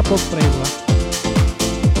link agora há pouco pra eles lá.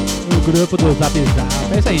 No grupo do Zap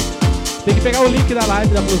Zap. É isso aí. Tem que pegar o link da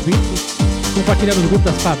live da Plus 20, compartilhar nos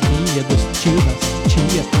grupos das famílias, dos tios, das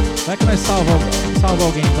tias. Vai que nós salva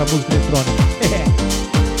alguém com a música eletrônica.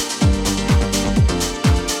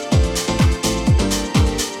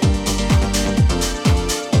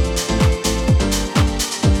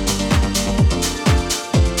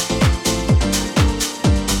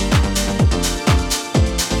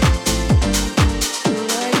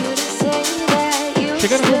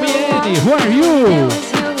 Chegando com o BN, Who Are You?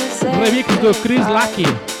 O remix do Chris Lucky.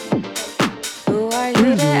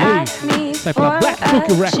 Chris Lucky. Sai pra Black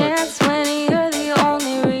Book Records.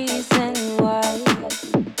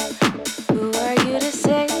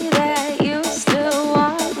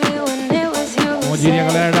 Como diria a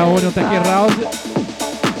galera da Union Tech House,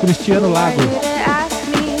 Cristiano Lago.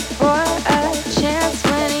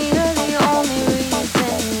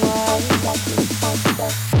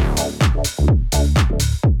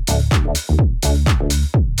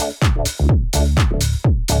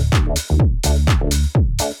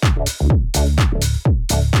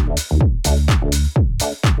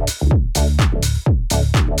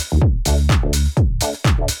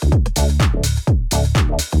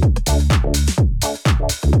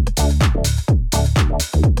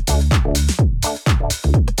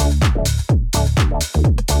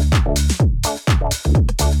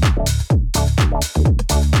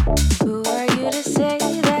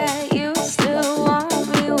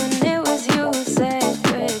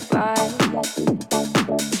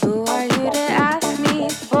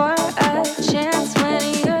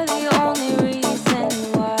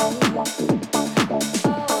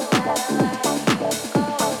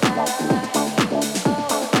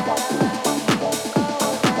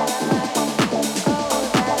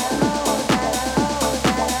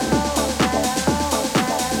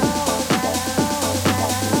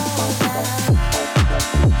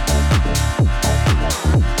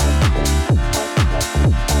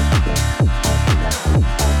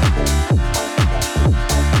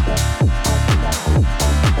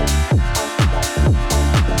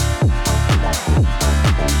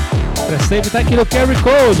 Pré-save tá aqui no QR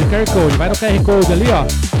Code. Vai no QR Code ali, ó.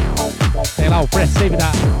 Tem lá o pré-save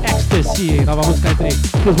da Ecstasy, nova música entre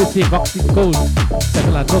Plus Beats e Vox Code. Sai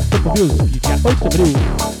pela No Tempo Music, dia 8 de abril.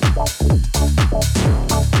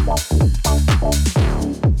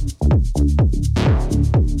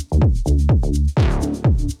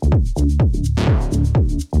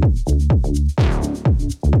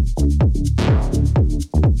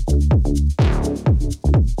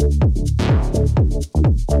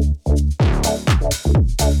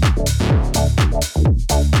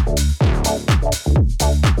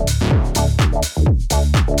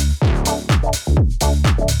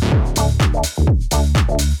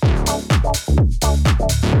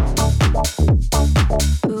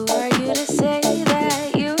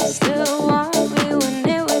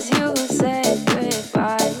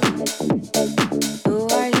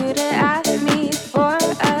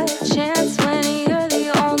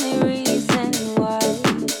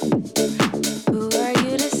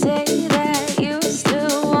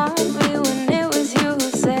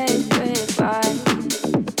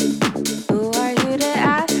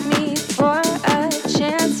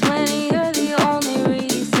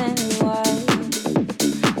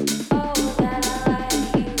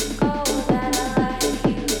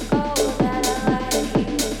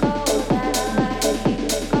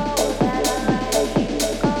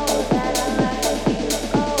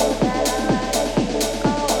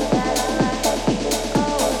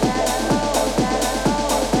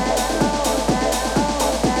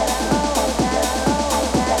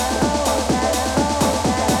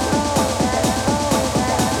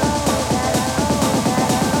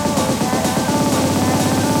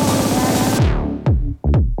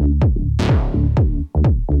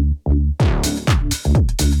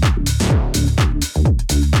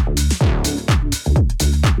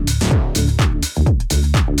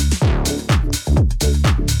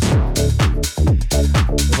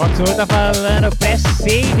 O senhor tá falando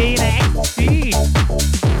pré-save, né? Sim.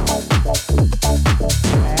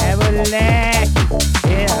 É, moleque.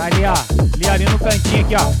 É, ali, ó. Ali no cantinho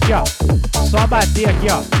aqui, ó. Aqui, ó. Só bater aqui,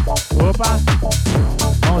 ó. Opa.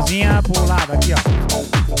 Mãozinha pro lado aqui,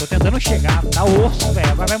 ó. Tô tentando chegar. Tá osso,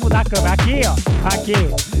 velho. Agora vai mudar a câmera. Aqui, ó. Aqui.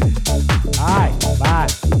 Vai.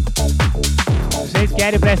 Se vocês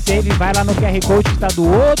querem pré-save, vai lá no QR Code que tá do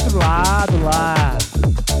outro lado lá.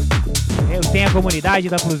 Eu tenho a comunidade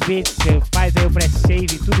da Plus Beats, você faz aí o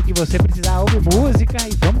pré-save, tudo que você precisar, ouve música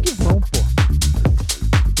e vamos que vamos, pô.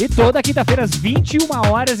 E toda quinta-feira às 21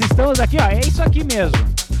 horas estamos aqui, ó, é isso aqui mesmo.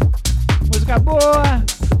 Música boa,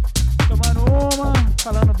 tomando uma,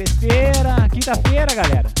 falando besteira. Quinta-feira,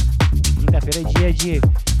 galera. Quinta-feira é dia de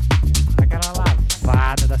aquela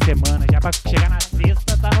lavada da semana, já pra chegar na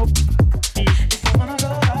sexta tá no pico.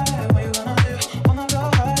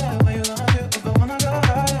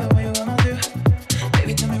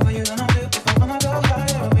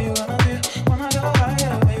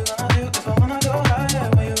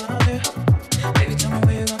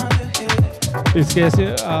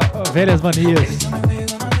 Esquece velhas manias.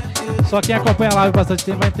 Só quem acompanha a live bastante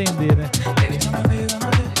tempo vai entender, né?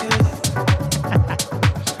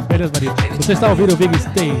 Velhas manias. Você está ouvindo o Big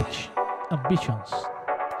Stage Ambitions.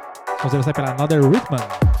 Você sai pela Another Rhythm.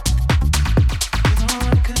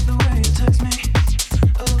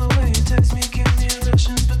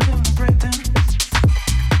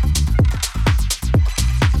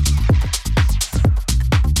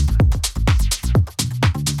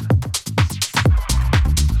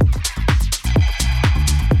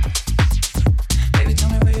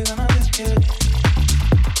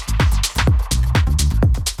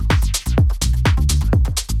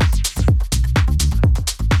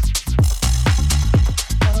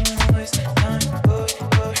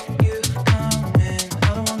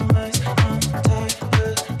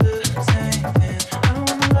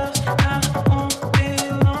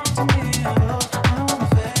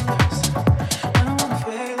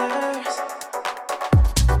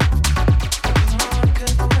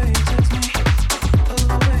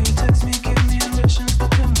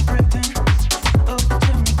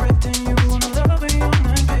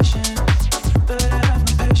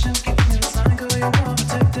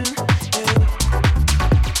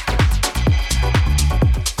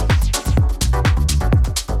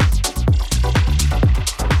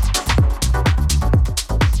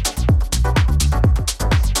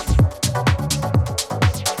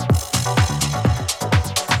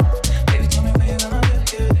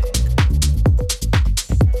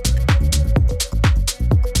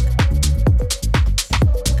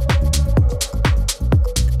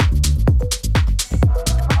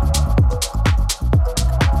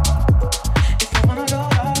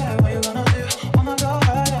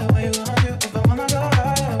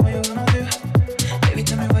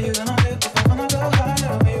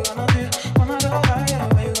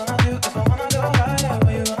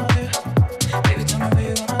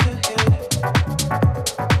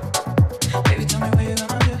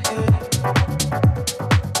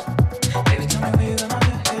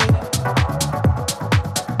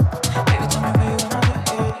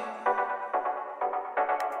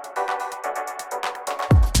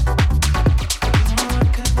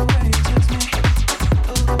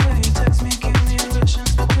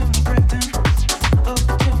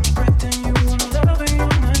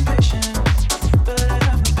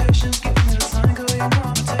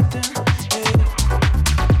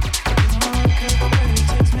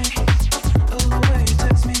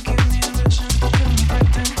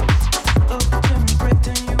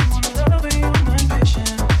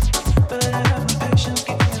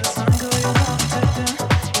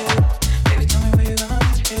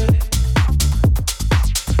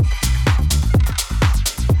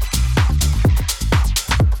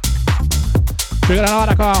 Chegando na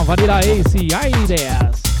hora com a Vanilla Ace e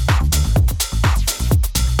Aires.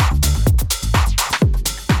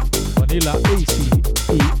 Vanilla Ace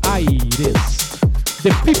e Aires. The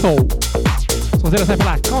People. Sonzeira sai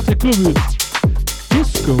pela Country Club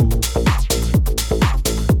Disco.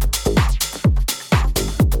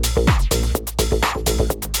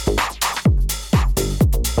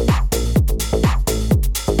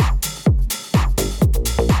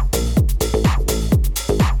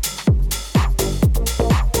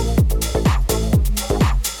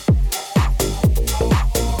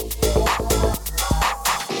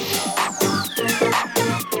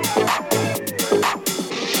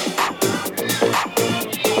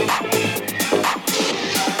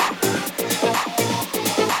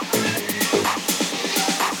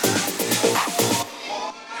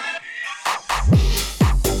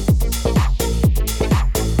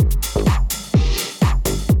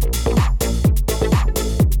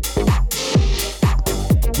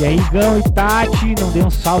 E aí, Gão e Tati, não dei um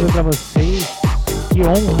salve pra vocês. Que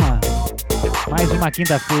honra! Mais uma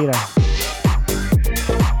quinta-feira.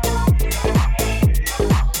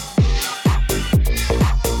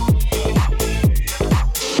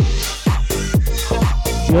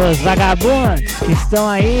 E os vagabundos que estão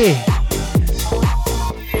aí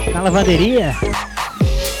na lavanderia.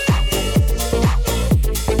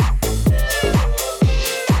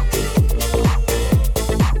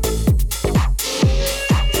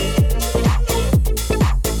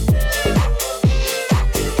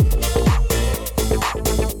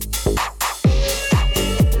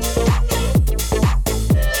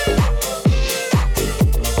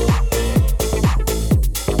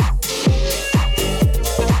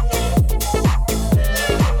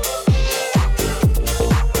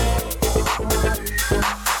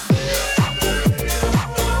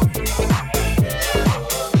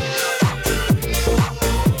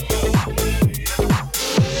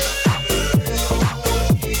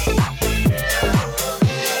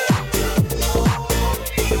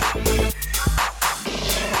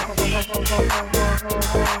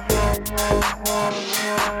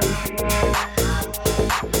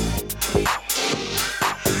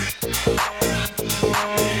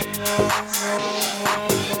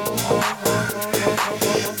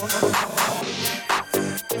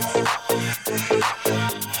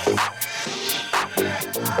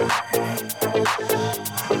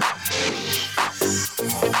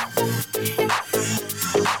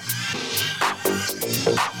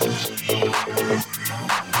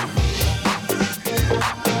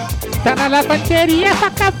 Tá na lavanderia,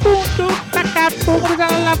 vagabundo na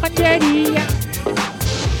lavanderia.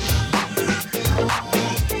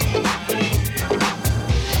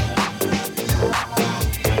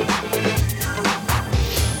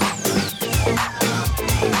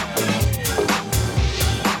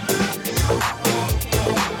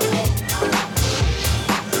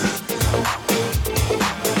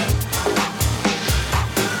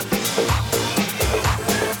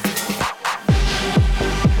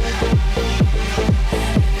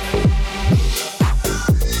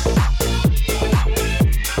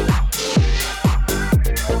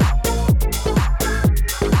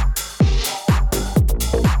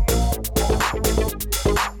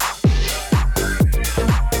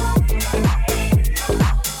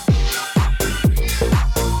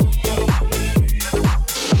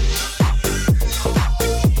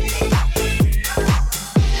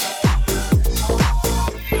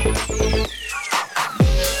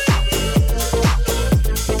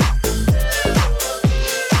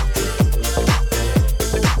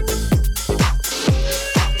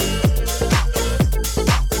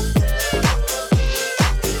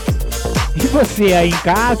 Você aí em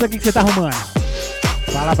casa, o que você tá arrumando?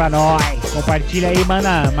 Fala pra nós, compartilha aí,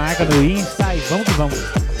 manda marca no Insta e vamos que vamos.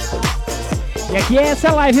 E aqui é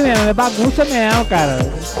essa live mesmo, é bagunça mesmo, cara.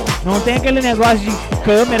 Não tem aquele negócio de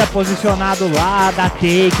câmera posicionado lá, da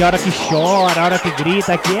take, a hora que chora, a hora que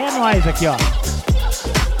grita. Aqui é nós aqui, ó.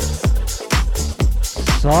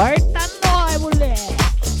 Sorta nós, moleque.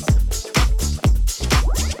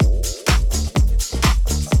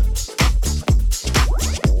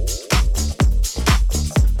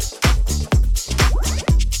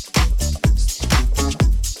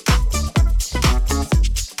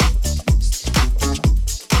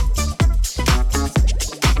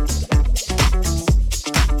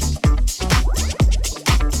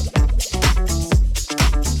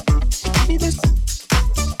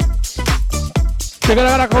 Chegando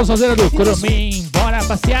agora com o sonzeiro do Curumim, bora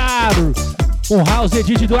passear. Um house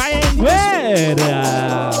edit do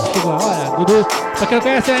Anguera. Chegou a hora, Dudu. Pra quem não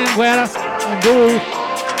conhece, a Anguera, um duo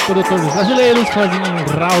produtores brasileiros fazem um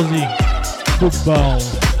house do bom.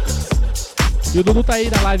 E o Dudu tá aí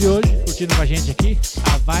na live hoje, curtindo com a gente aqui,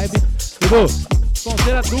 a vibe. Dudu,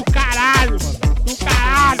 sonzeira do caralho, mano. Do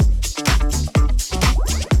caralho.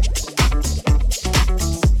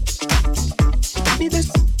 Me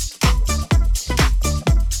desce.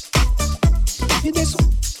 Me desce.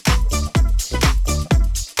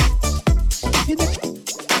 Me desce.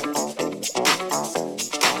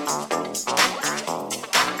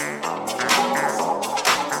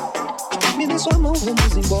 Me dê sua mão,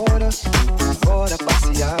 vamos embora. Bora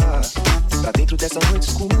passear pra dentro dessa noite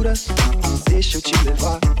escura. Deixa eu te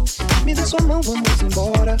levar. Me dê sua mão, vamos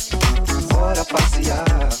embora. Bora passear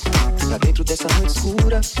pra dentro dessa noite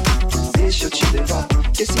escura. Deixa eu te levar.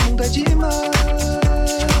 Que esse mundo é demais,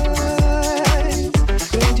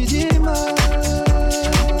 grande demais.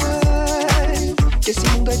 Que esse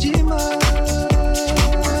mundo é demais,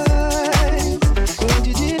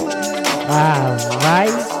 grande demais. Ah, vai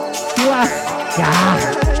se lascar.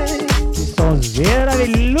 Que sonzeira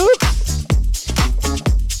deluxe.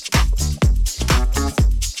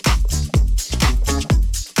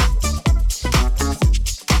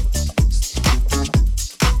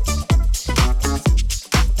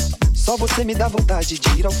 Só você me dá vontade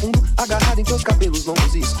de ir ao fundo, agarrado em teus cabelos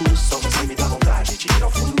longos e escuros. Só você me dá vontade de ir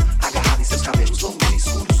ao fundo, agarrado em seus cabelos longos e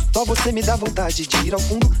escuros. Só você me dá vontade de ir ao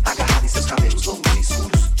fundo, agarrado em seus cabelos longos e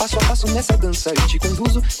escuros. Passo a passo nessa dança eu te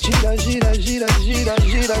conduzo. Gira, gira, gira, gira,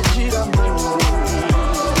 gira, gira, amor.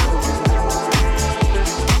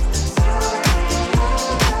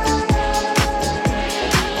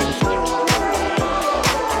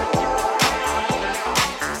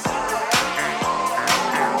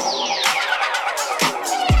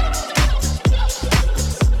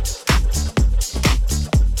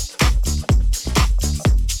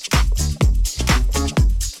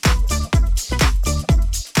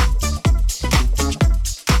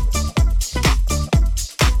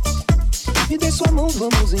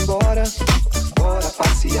 Vamos embora, bora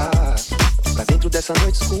passear pra dentro dessa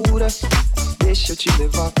noite escura. Deixa eu te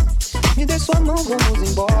levar. Me dê sua mão, vamos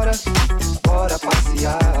embora. Bora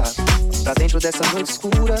passear pra dentro dessa noite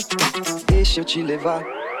escura. Deixa eu te levar.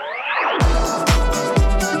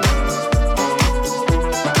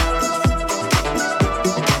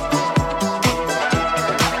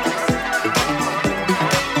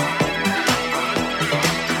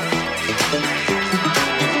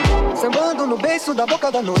 No beiço da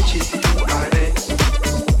boca da noite,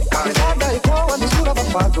 risada igual a mistura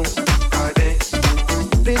abafado.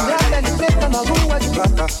 Brilha a pele preta na lua de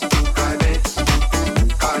prata.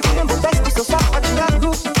 Embotece do seu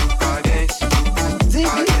sapateado.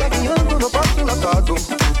 Zigue guiando no posto latado.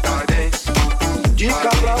 De cá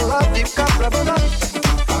pra lá, de cá pra banda.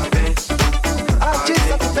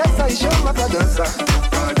 Atiça tu peça e chama pra dança.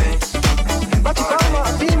 Bate palma,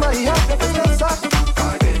 afirma e abre a presença.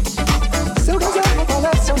 Seu casal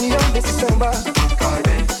fortalece a união desse samba.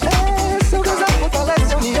 É, seu casal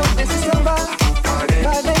fortalece a união desse samba.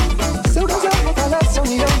 Vai bem, seu casal fortalece a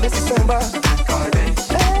união desse samba.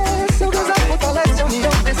 É, seu casal fortalece a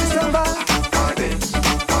união desse samba.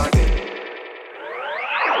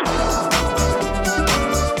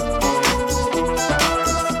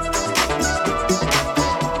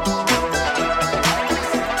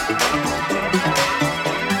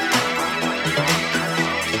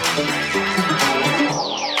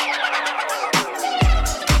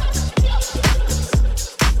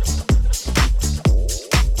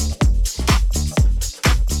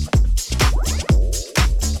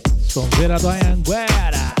 Sonzeira do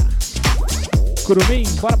Anhanguera. Curumim,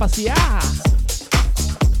 bora passear.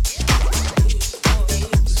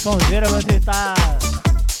 Sonzeira, você tá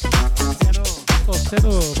Tô sendo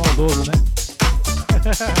maldoso, né?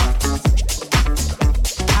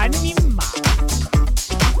 animal.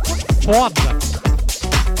 Foda.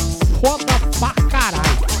 Foda pra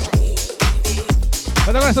caralho.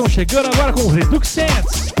 Mas agora estamos chegando agora com o Redux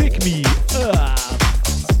Sense. Pick Me Up.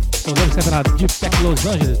 Sonzeira sempre na Deep Tech Los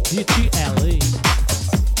Angeles, DTLA.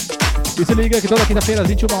 E se liga que toda quinta-feira às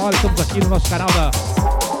 21h estamos aqui no nosso canal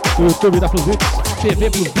do YouTube da Plus Beats, TV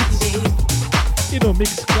Plus Beats e no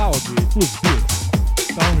Mixcloud Plus Beats.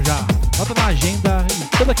 Então já bota na agenda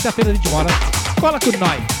e toda quinta-feira às 21h cola com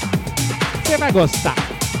nós. Você vai gostar.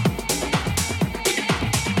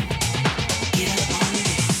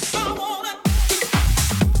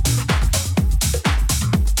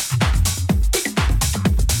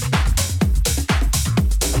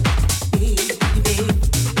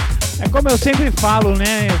 Como eu sempre falo,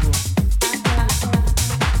 né, nego?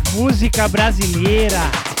 Música brasileira.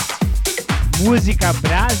 Música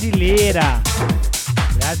brasileira.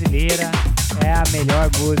 Brasileira é a melhor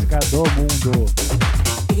música do mundo.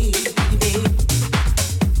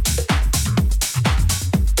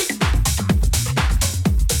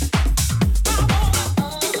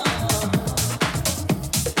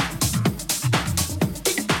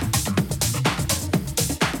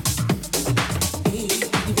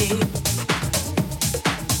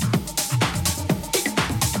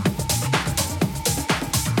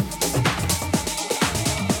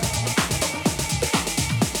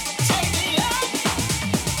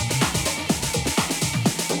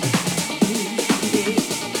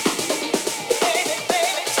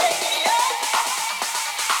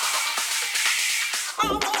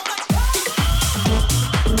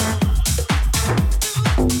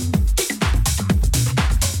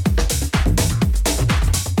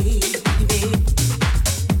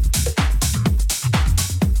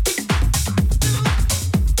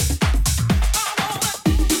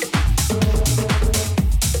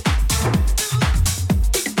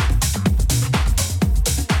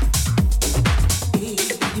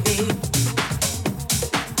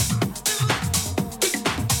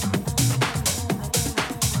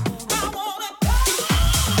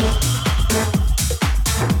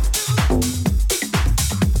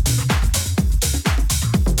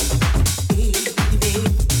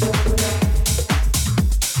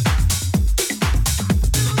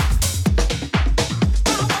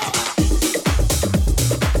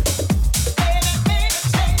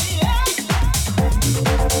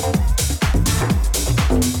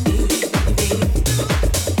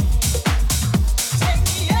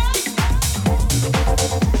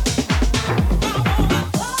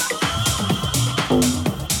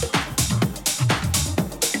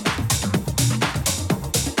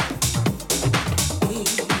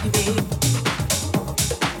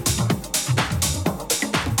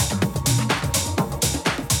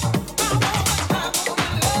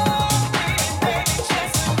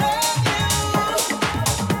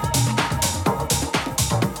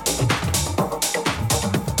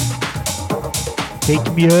 Take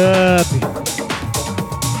me up.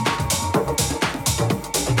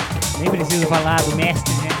 Nem preciso falar do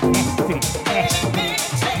mestre, né? Mestre.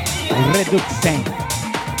 Reduxem.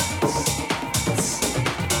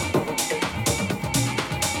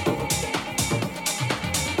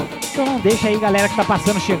 Então não deixa aí, galera que tá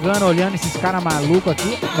passando, chegando, olhando esses caras malucos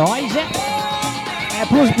aqui. Nós é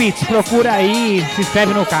Plus Beats. Procura aí, se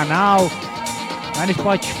inscreve no canal. Vai no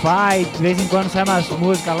Spotify, de vez em quando sai umas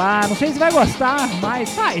músicas lá. Não sei se vai gostar, mas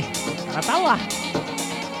sai. O cara tá lá.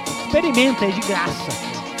 Experimenta aí de graça.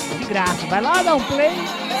 De graça. Vai lá, dá um play.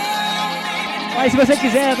 Mas se você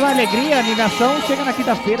quiser uma alegria, animação, chega na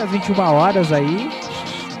quinta-feira às 21 horas aí.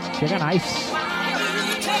 Chega nice.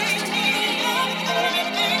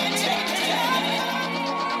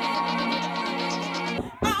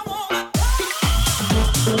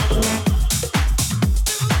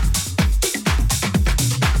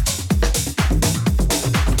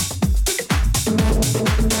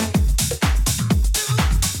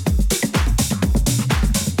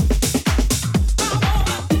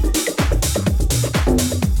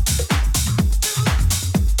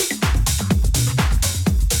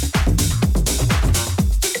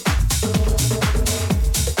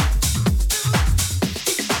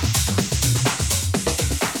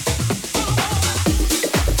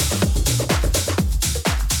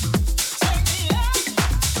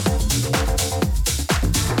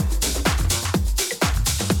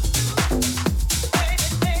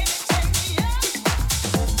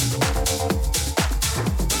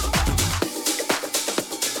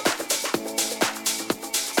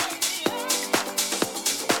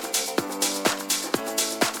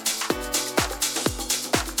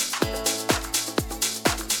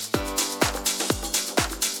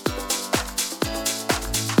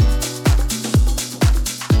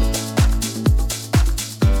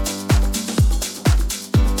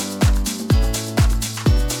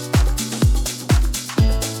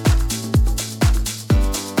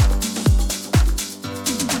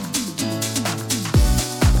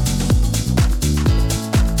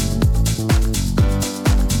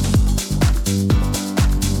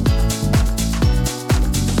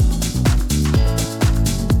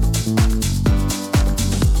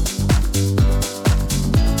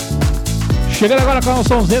 Chegando agora com o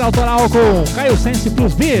sonzeiro autoral com Caio Sense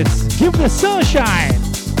Plus Beats, Give the Sunshine.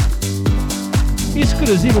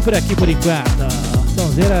 Exclusivo por aqui por enquanto.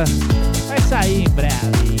 Sonzeira vai sair em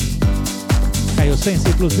breve. Caio Sense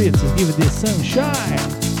Plus Beats, Give the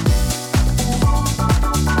Sunshine.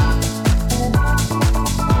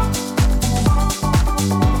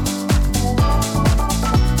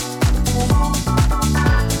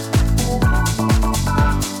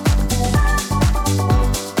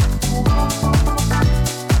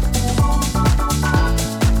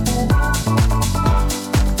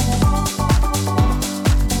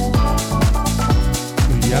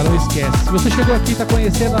 Se você chegou aqui e está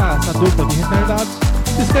conhecendo essa dupla de retardados,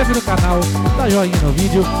 se inscreve no canal, dá joinha no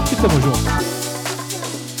vídeo e tamo junto.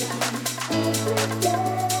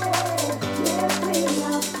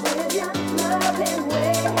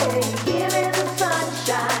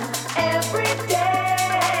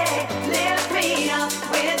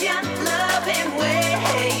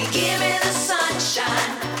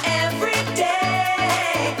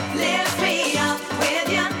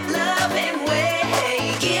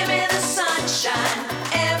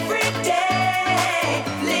 Every day,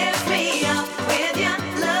 lift me up with your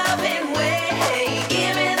loving way.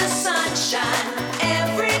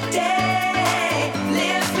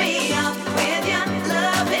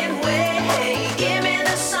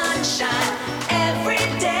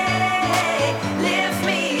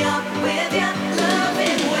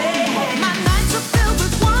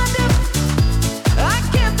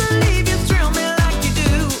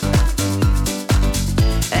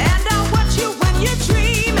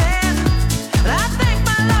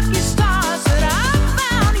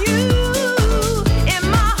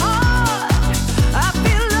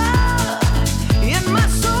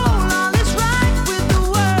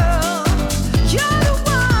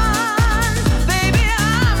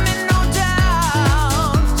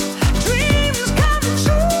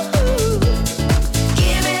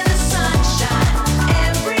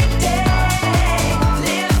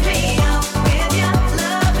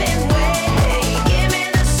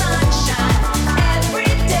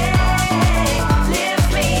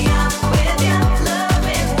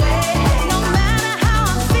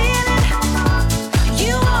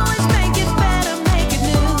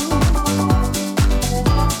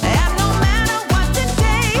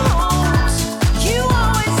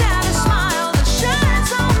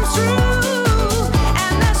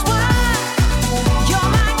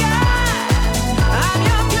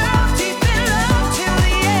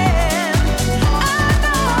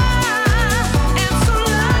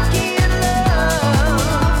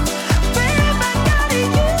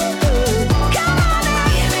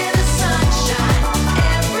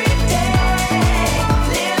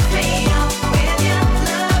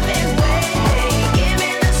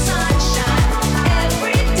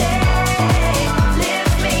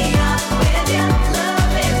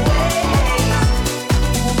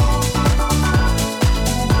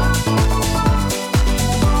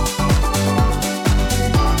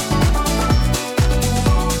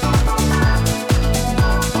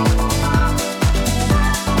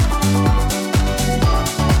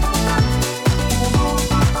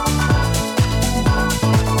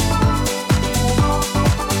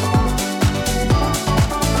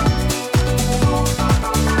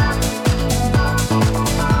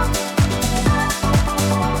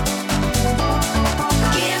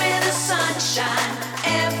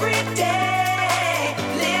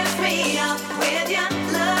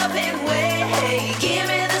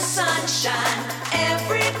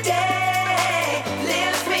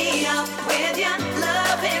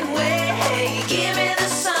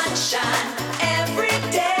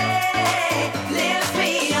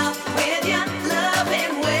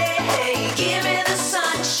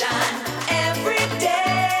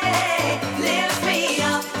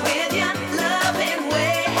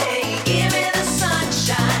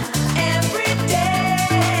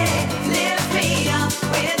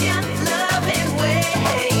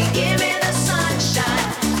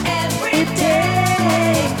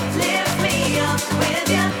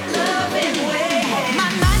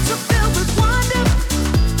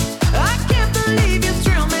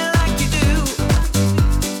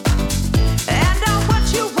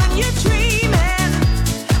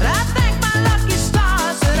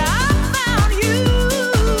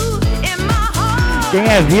 Quem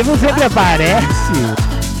é vivo sempre aparece.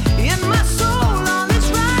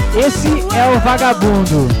 Esse é o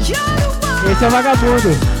vagabundo. Esse é o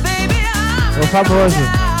vagabundo. O famoso.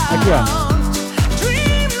 Aqui, ó.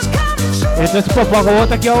 Ele trouxe fofoca. O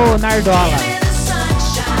outro aqui é o Nardola.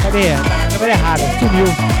 Cadê? Tá câmera errada. Sumiu.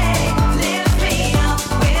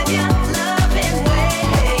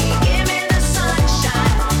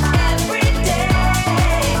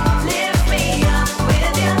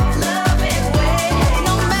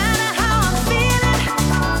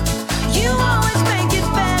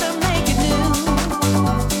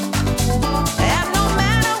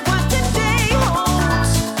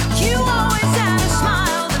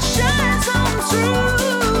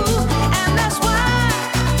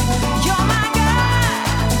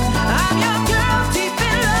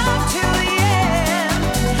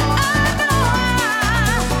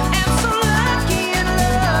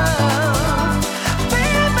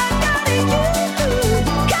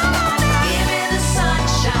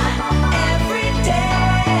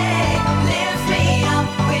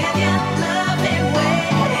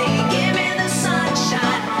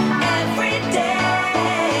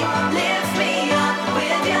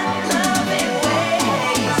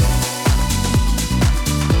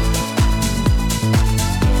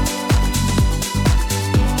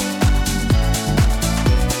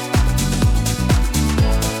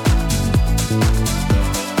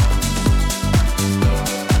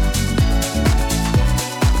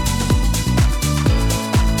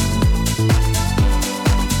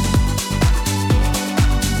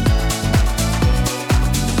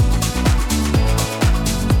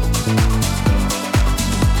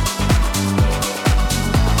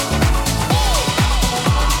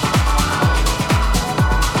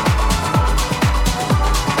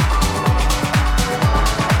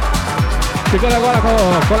 Chegando agora com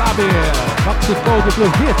o collab Multifaceted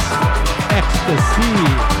Plus Hits Ecstasy.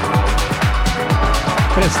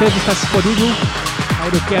 Pre-save está disponível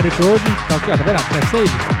aí no QR Code. Tá aqui, ó, tá vendo?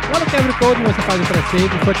 Pre-save. Lá no QR Code você faz o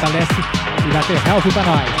pre-save, fortalece e dá até health pra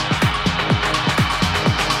nós.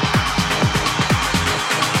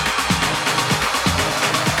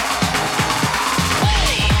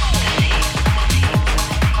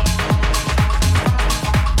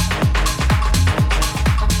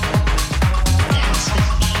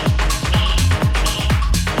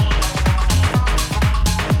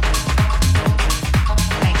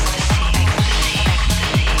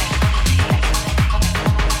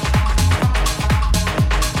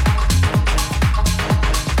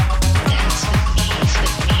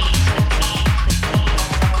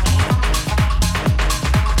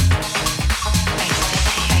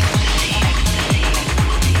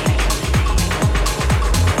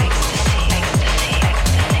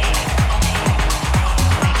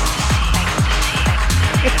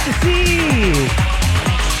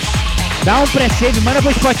 Dá um pre-save, manda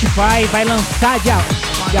pro Spotify, vai lançar dia 8,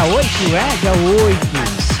 Dia 8.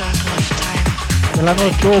 Lá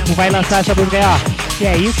no topo, vai lançar essa música aí, ó. Que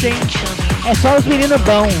é isso, hein? É só os meninos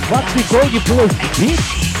bons. Multifaceted Plus Hits.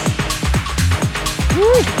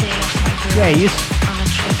 Que é isso?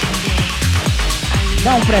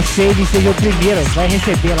 Dá um pre-save e seja o primeiro, vai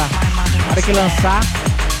receber lá. Na hora que lançar,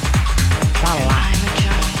 tá lá.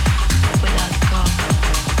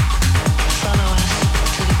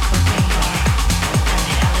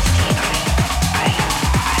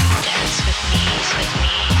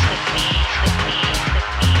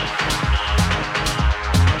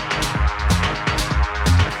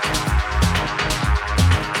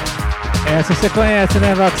 Essa você conhece,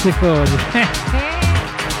 né, Multifaceted?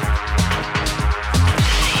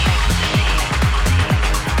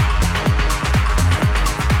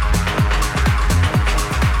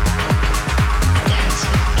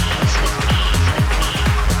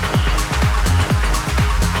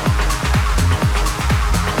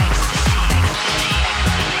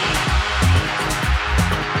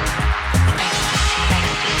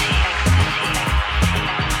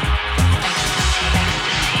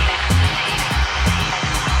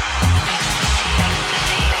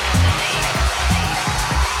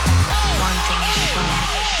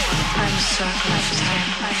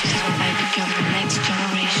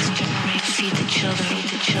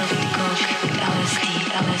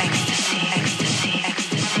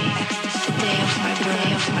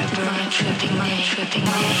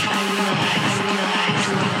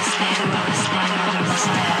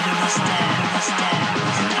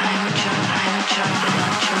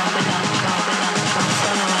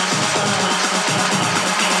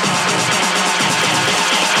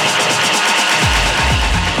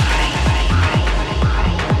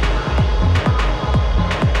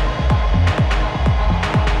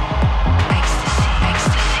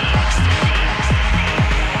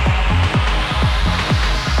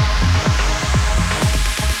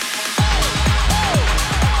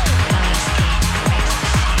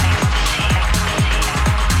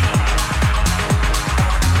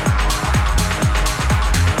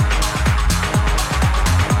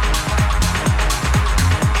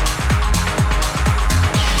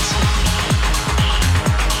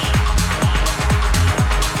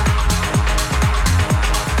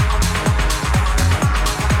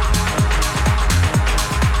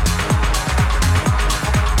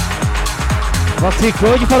 Toxic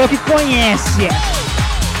Code falou que conhece. É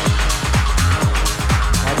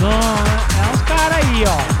uns caras aí,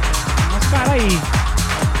 ó. Uns caras aí.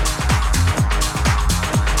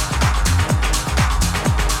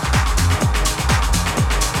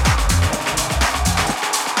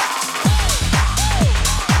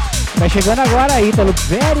 Vai chegando agora aí, Ítalo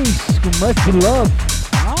Pérez com Must Be Love.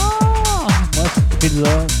 Must Be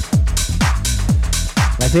Love.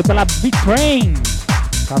 Vai ser pela Big Train.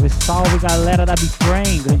 Salve, salve, galera da Big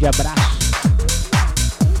Train. Grande abraço.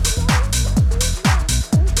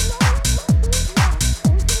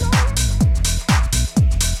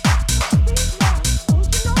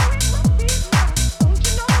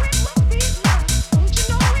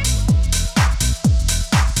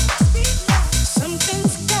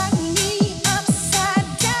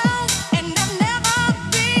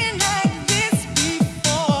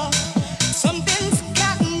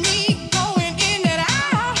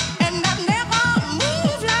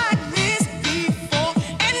 This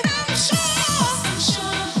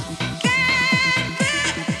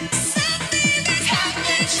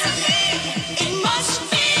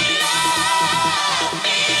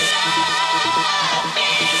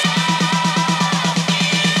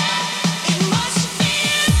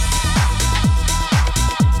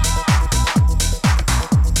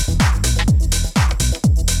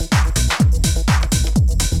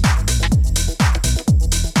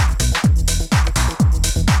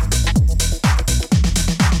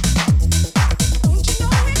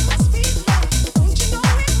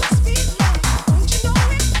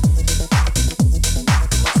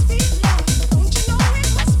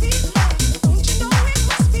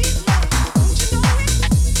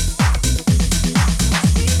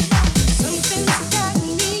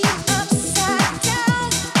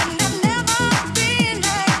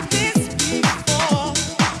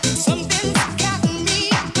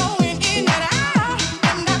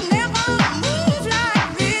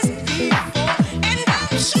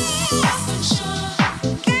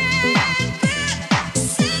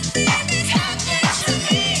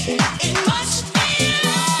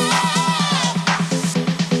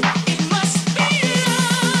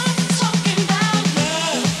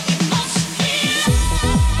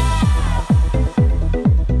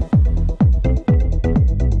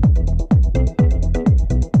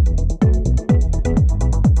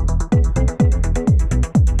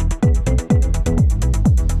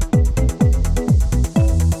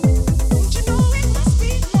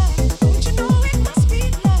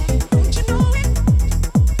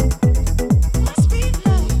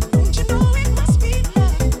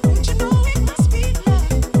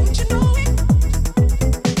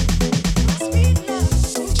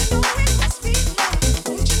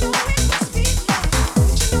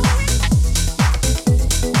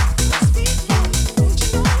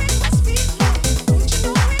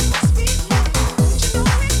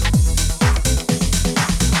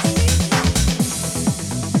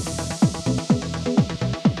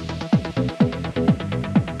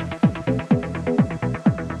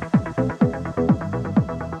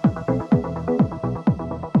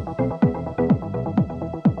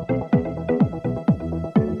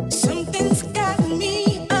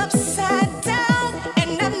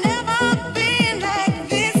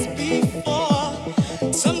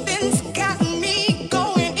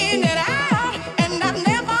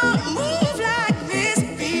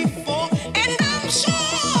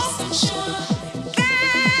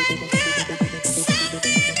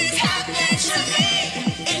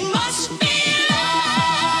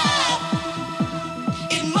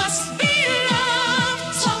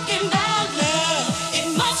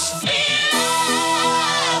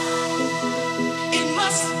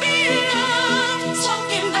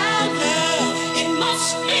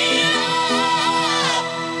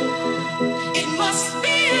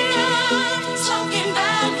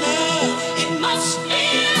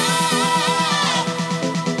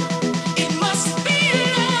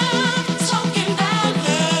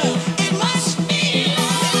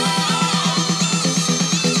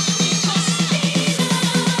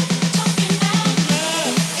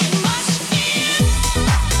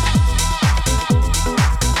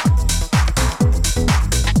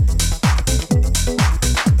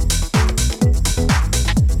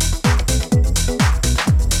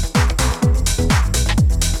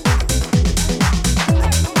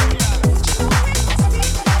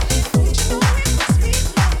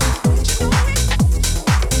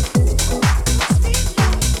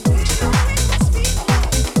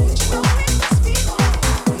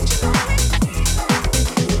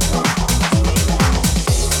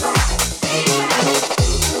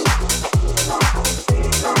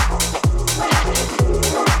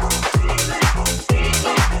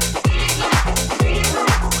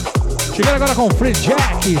Chegando agora com Free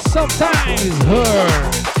Jack, Sometimes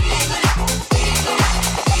Her.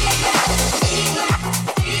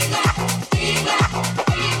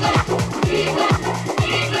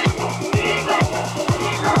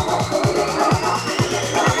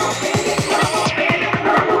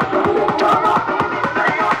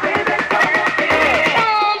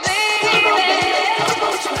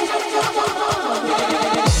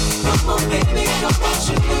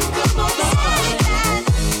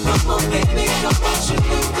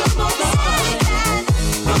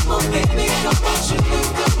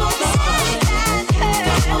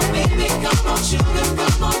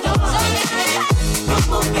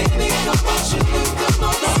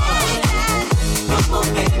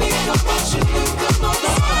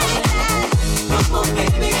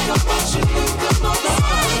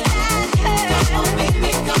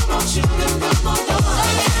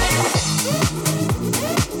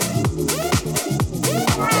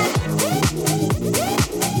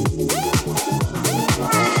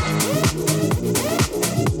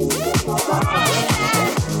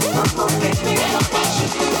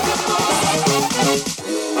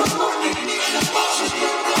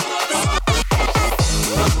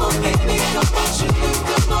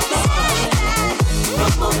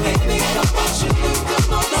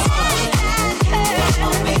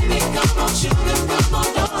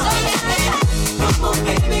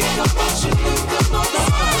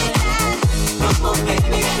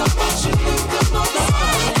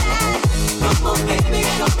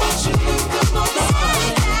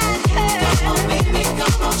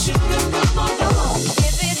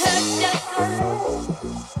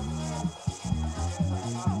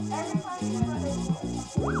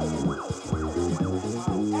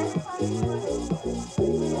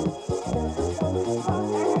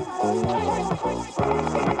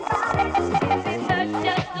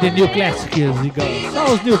 The New Classics, igual.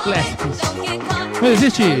 Só os New Classics. Não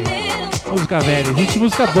existe música velha, existe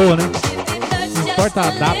música boa, né? Não importa a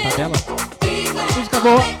data dela. Música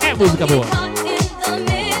boa é música boa.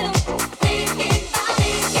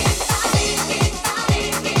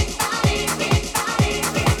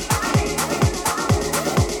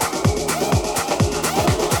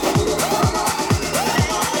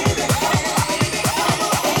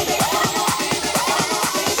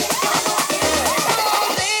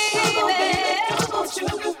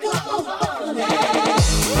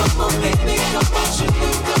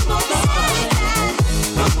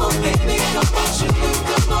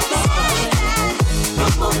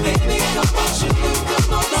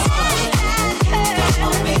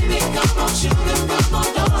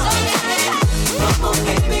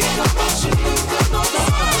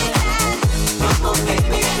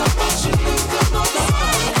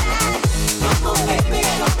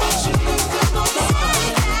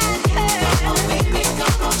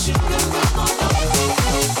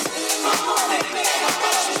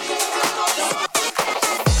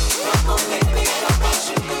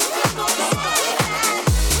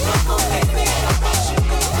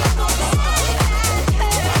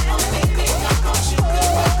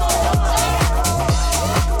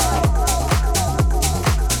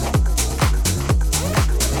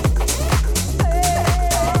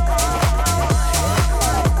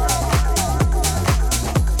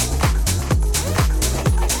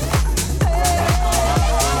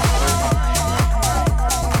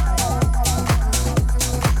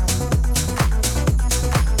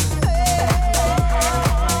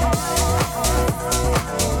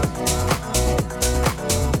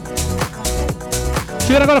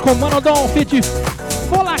 Chegando agora com Manodon Fit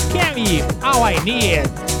Fola Kemi, All I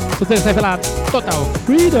Need. Você sai pela Total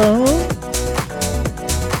Freedom.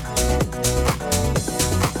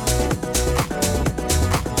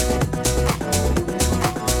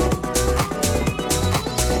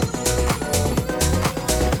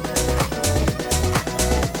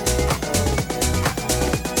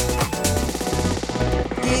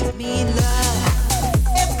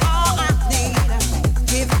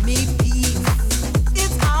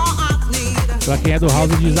 Pra quem é do House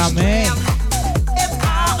diz amém.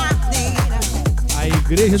 A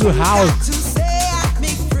igreja do House.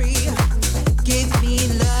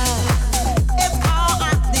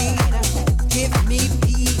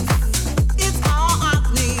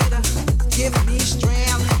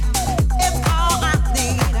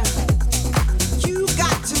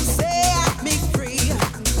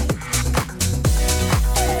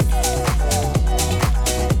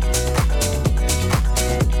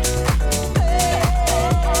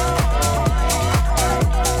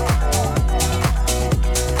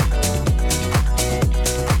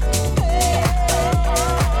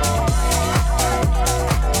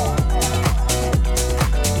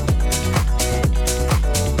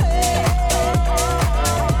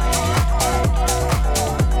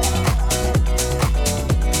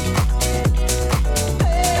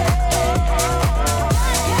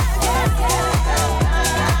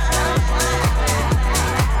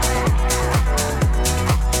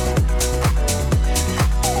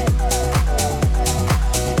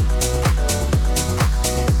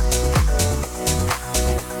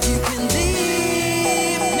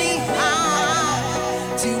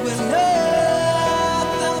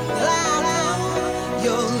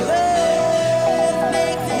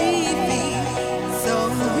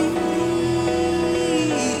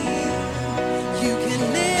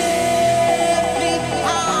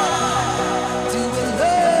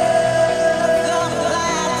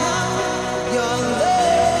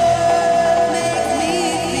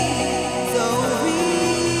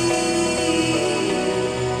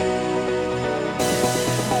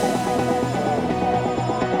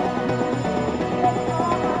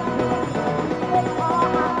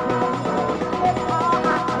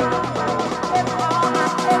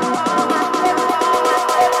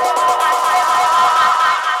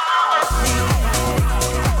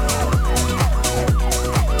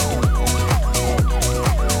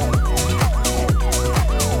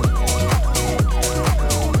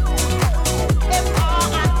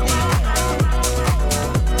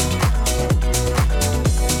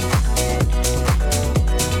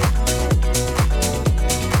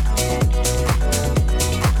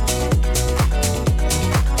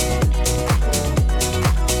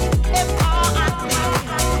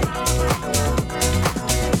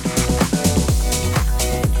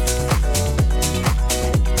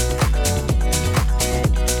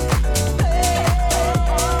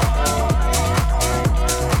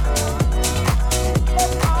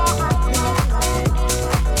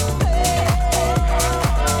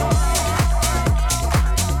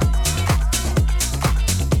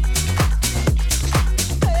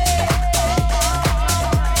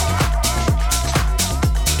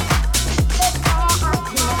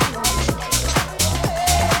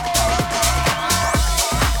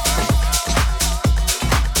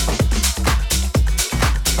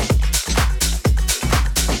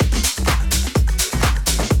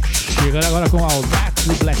 com Audax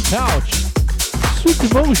e Blackout,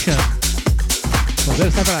 Sweet Motion. O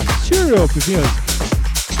dele sai para Syrup Music.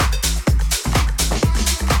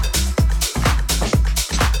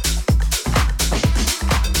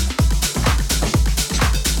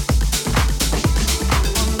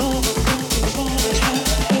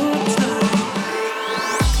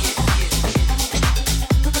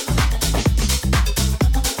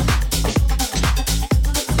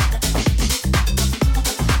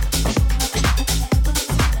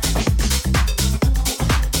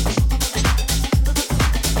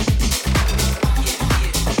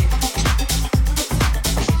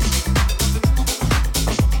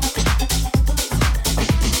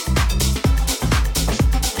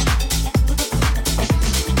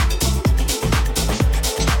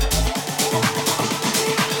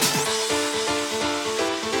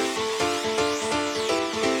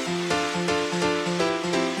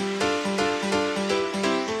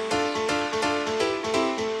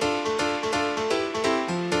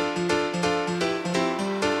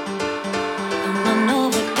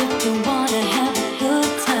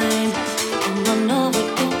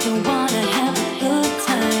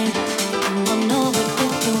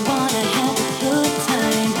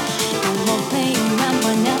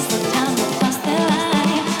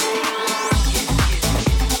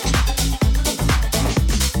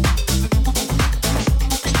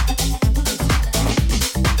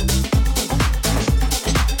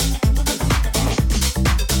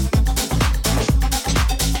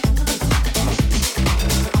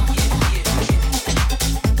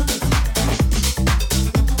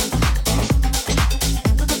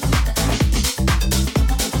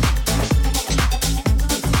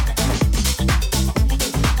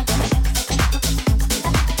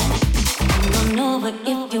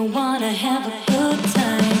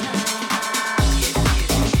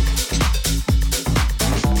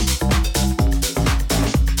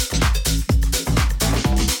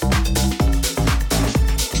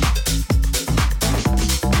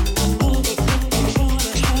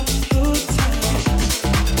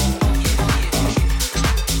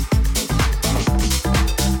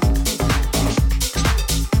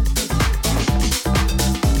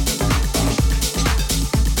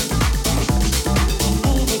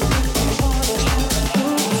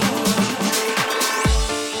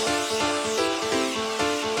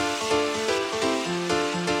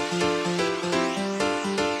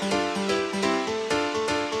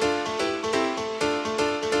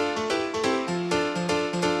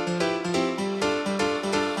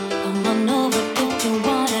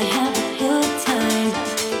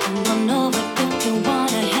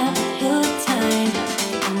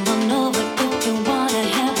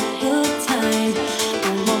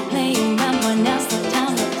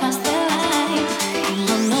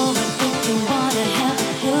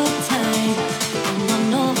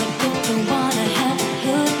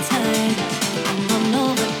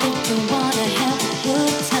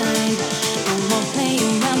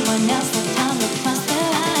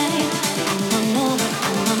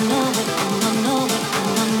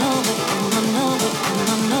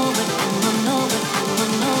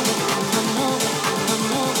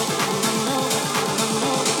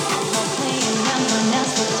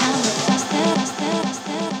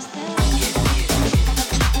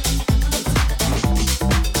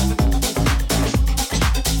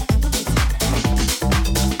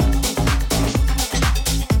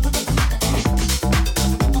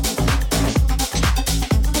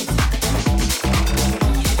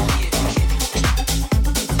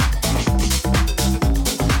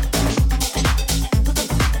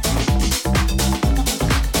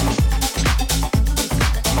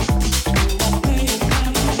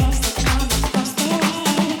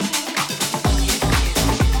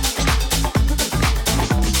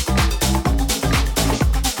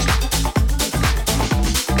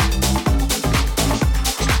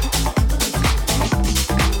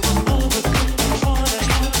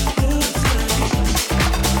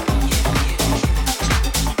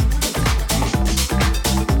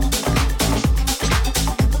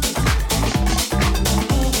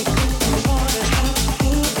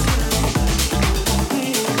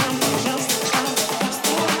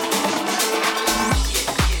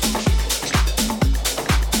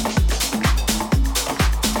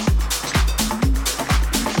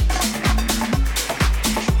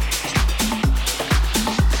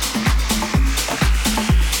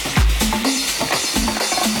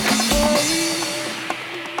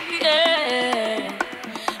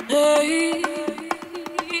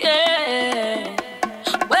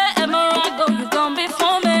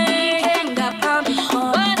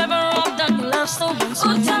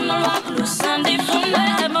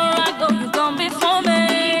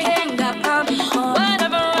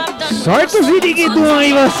 Sorte o Ziriguidum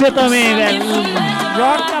aí você também, velho.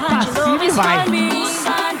 Joga pra cima e vai.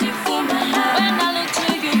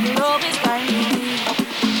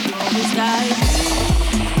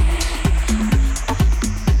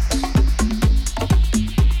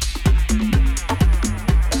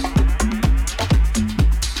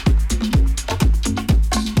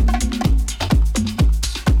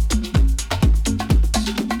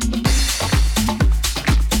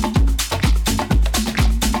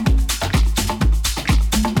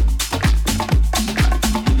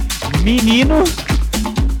 Menino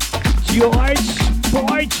George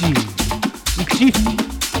Porgy e Chief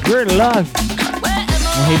Your Love,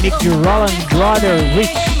 um remix de Roland Brother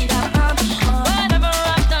Rich.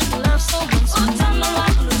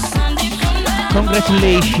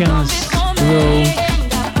 Congratulations, bro.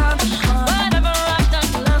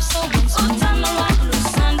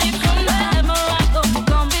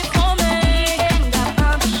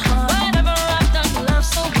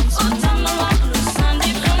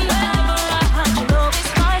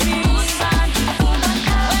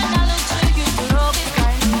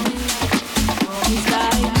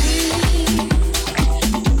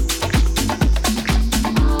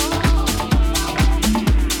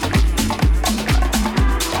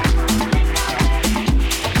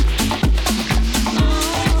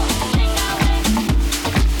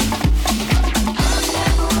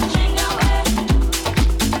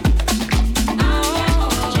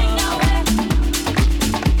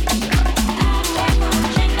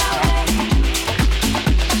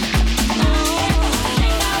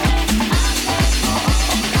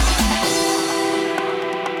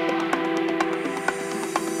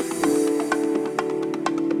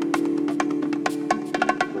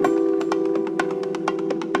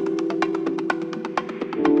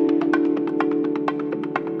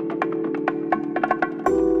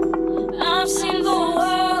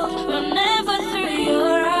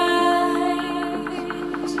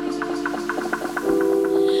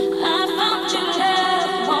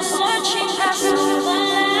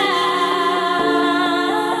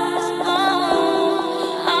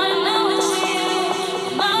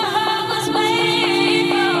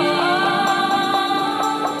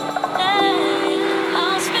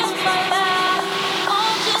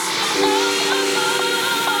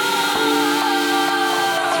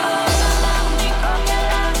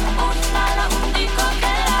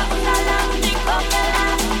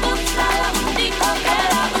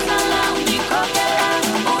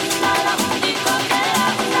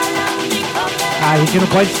 A gente não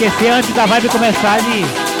pode esquecer antes da vibe começar de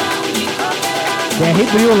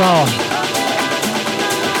BR Bril lá, ó.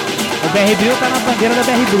 O BR Bril tá na bandeira da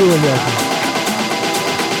BR Bril ali, ó.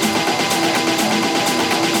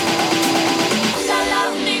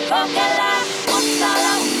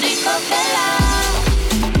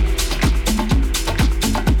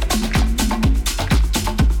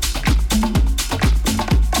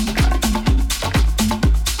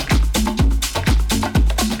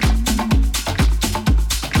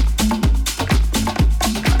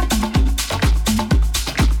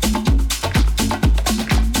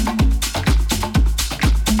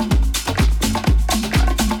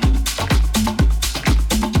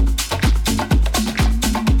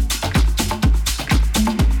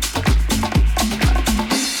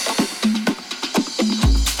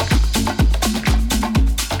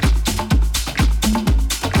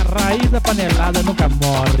 Raiz da panelada nunca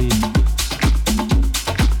morre.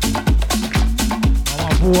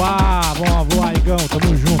 Vamos voar, Igão.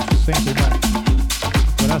 Tamo junto sempre, irmão.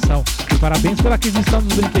 Coração. E parabéns pela aquisição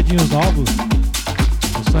dos brinquedinhos novos.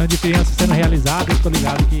 O sonho de criança sendo realizado. Eu tô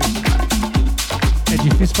ligado que é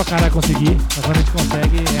difícil pra caralho conseguir, mas quando a gente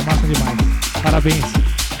consegue é massa demais. Parabéns.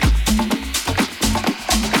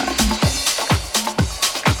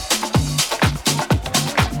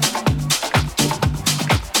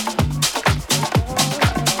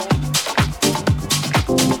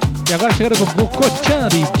 E agora chegando com o Kochan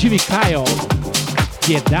e Jimmy Kyle,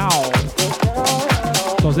 Get Down.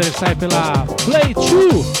 Então ele sai pela Play 2.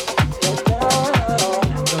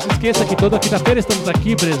 Não se esqueça que toda quinta-feira estamos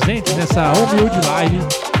aqui presentes nessa humilde live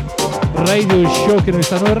Radio Show, que não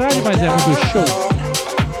está no rádio, mas é muito show.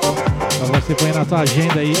 Então você põe na tua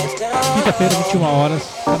agenda aí, quinta-feira, 21 horas,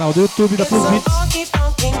 canal do YouTube da Plus Beats.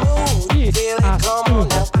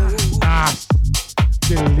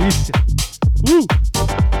 Delícia!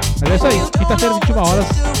 Mas é isso aí, quinta-feira, 21 horas,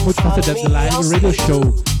 Multifaceted Live Radio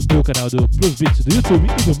Show no canal do Plus Beats do YouTube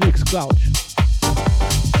e do Mixcloud.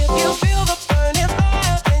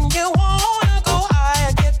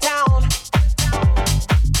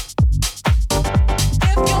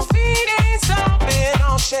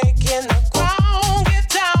 Shaking the ground, get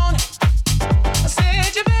down.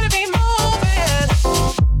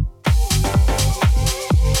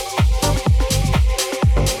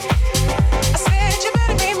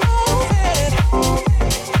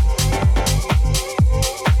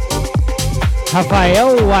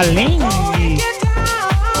 Rafael Além.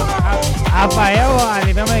 Rafael,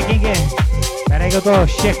 vamos ver quem que é. Pera aí que eu tô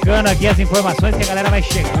checando aqui as informações que a galera vai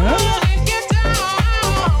chegando.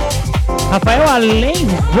 Rafael Além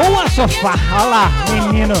voa sofá. Olha lá,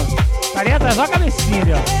 menino. Tá ali atrás, olha a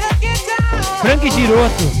cabecinha, ó. Frank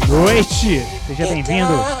Giroto, noite. Seja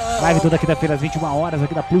bem-vindo. Live toda quinta-feira às 21 horas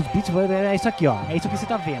aqui da Plus Beats. É isso aqui, ó. É isso que você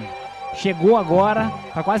tá vendo. Chegou agora,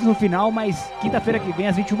 tá quase no final, mas quinta-feira que vem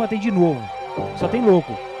às 21 tem de novo. Só tem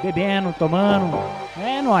louco, bebendo, tomando.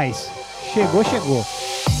 É nóis. Chegou.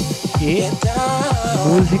 E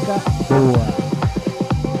música boa.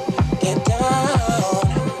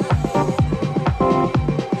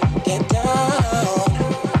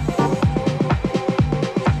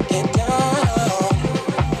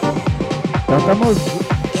 Então estamos.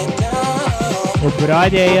 O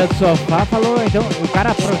brother aí do sofá falou, então o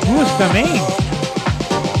cara produz também?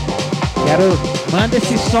 Manda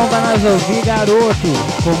esse som pra nós ouvir, garoto.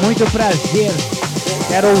 Com muito prazer.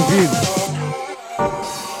 Quero ouvir.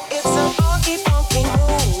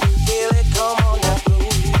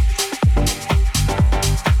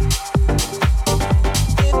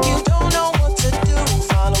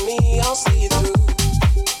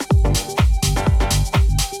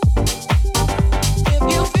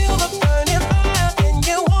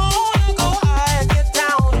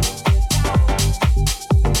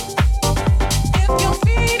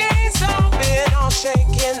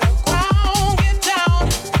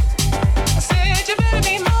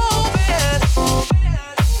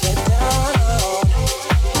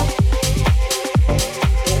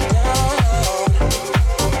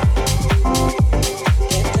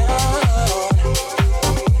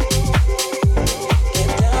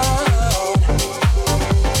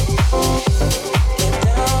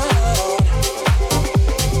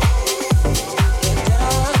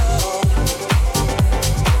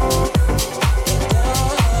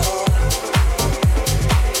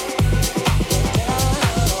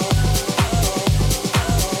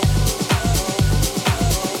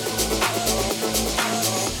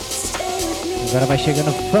 Agora vai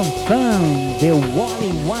chegando Fan, The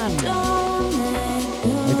Only One.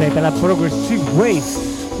 Isso aí pela Progressive Wave.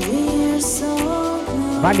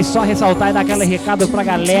 Vale só ressaltar e dar aquele recado pra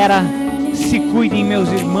galera. Se cuidem, meus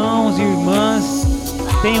irmãos e irmãs.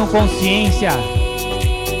 Tenham consciência,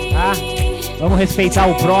 tá? Vamos respeitar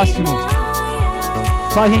o próximo.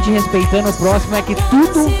 Só a gente respeitando o próximo é que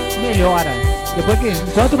tudo melhora. Depois que,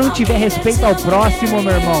 enquanto não tiver respeito ao próximo,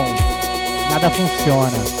 meu irmão, nada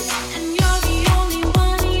funciona.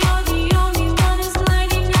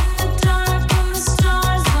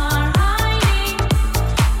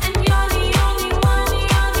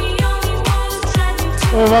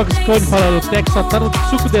 O Vox Code falando, o Tex só tá no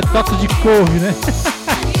suco detox de couve, né?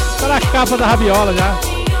 Tá na capa da rabiola já.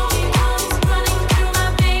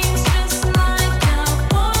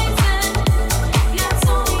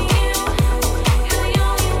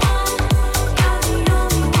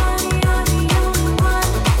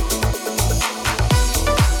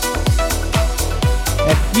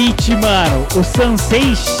 É fit, mano. O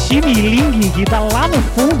Sansei Shimiling, que tá lá no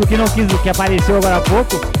fundo, que apareceu agora há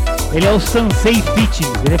pouco. Ele é o Sansei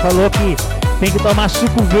Fitness. Ele falou que tem que tomar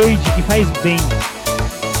suco verde, que faz bem.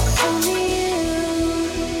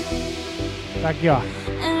 Tá aqui, ó.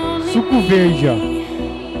 Suco verde,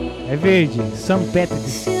 ó. É verde. São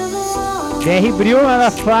Patrick's. BR Bril na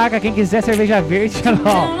faca. Quem quiser cerveja verde,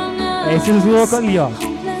 ó. É esses loucos ali, ó.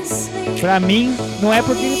 Pra mim, não é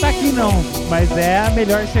porque ele tá aqui, não. Mas é a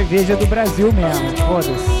melhor cerveja do Brasil mesmo.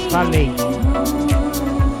 Foda-se. Falei.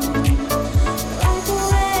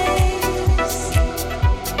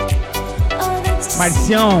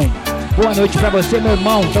 Marcião, boa noite pra você, meu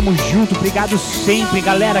irmão. Tamo junto, obrigado sempre,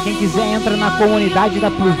 galera. Quem quiser entra na comunidade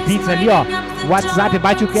da Plus Beats ali, ó. WhatsApp,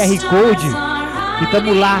 bate o QR Code. E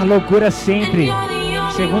tamo lá, loucura sempre.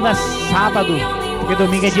 Segunda a sábado, porque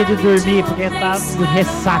domingo é dia de dormir, porque tá de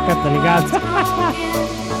ressaca, tá ligado?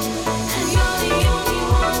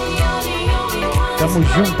 Tamo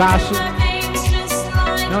juntasso.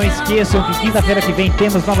 Não esqueçam que quinta-feira que vem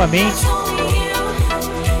temos novamente.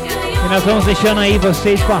 E nós vamos deixando aí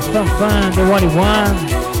vocês com a Fan, The Only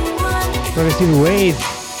One, Progressive Wave.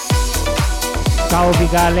 Salve,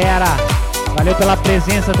 galera. Valeu pela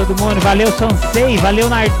presença, todo mundo. Valeu, Sansei. Valeu,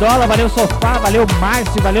 Nardola. Valeu, Sofá. Valeu,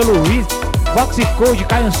 Márcio. Valeu, Luiz. Vox Code,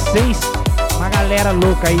 Caio 6. Uma galera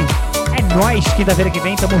louca aí. É nóis. Quinta-feira que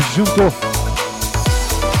vem, tamo junto.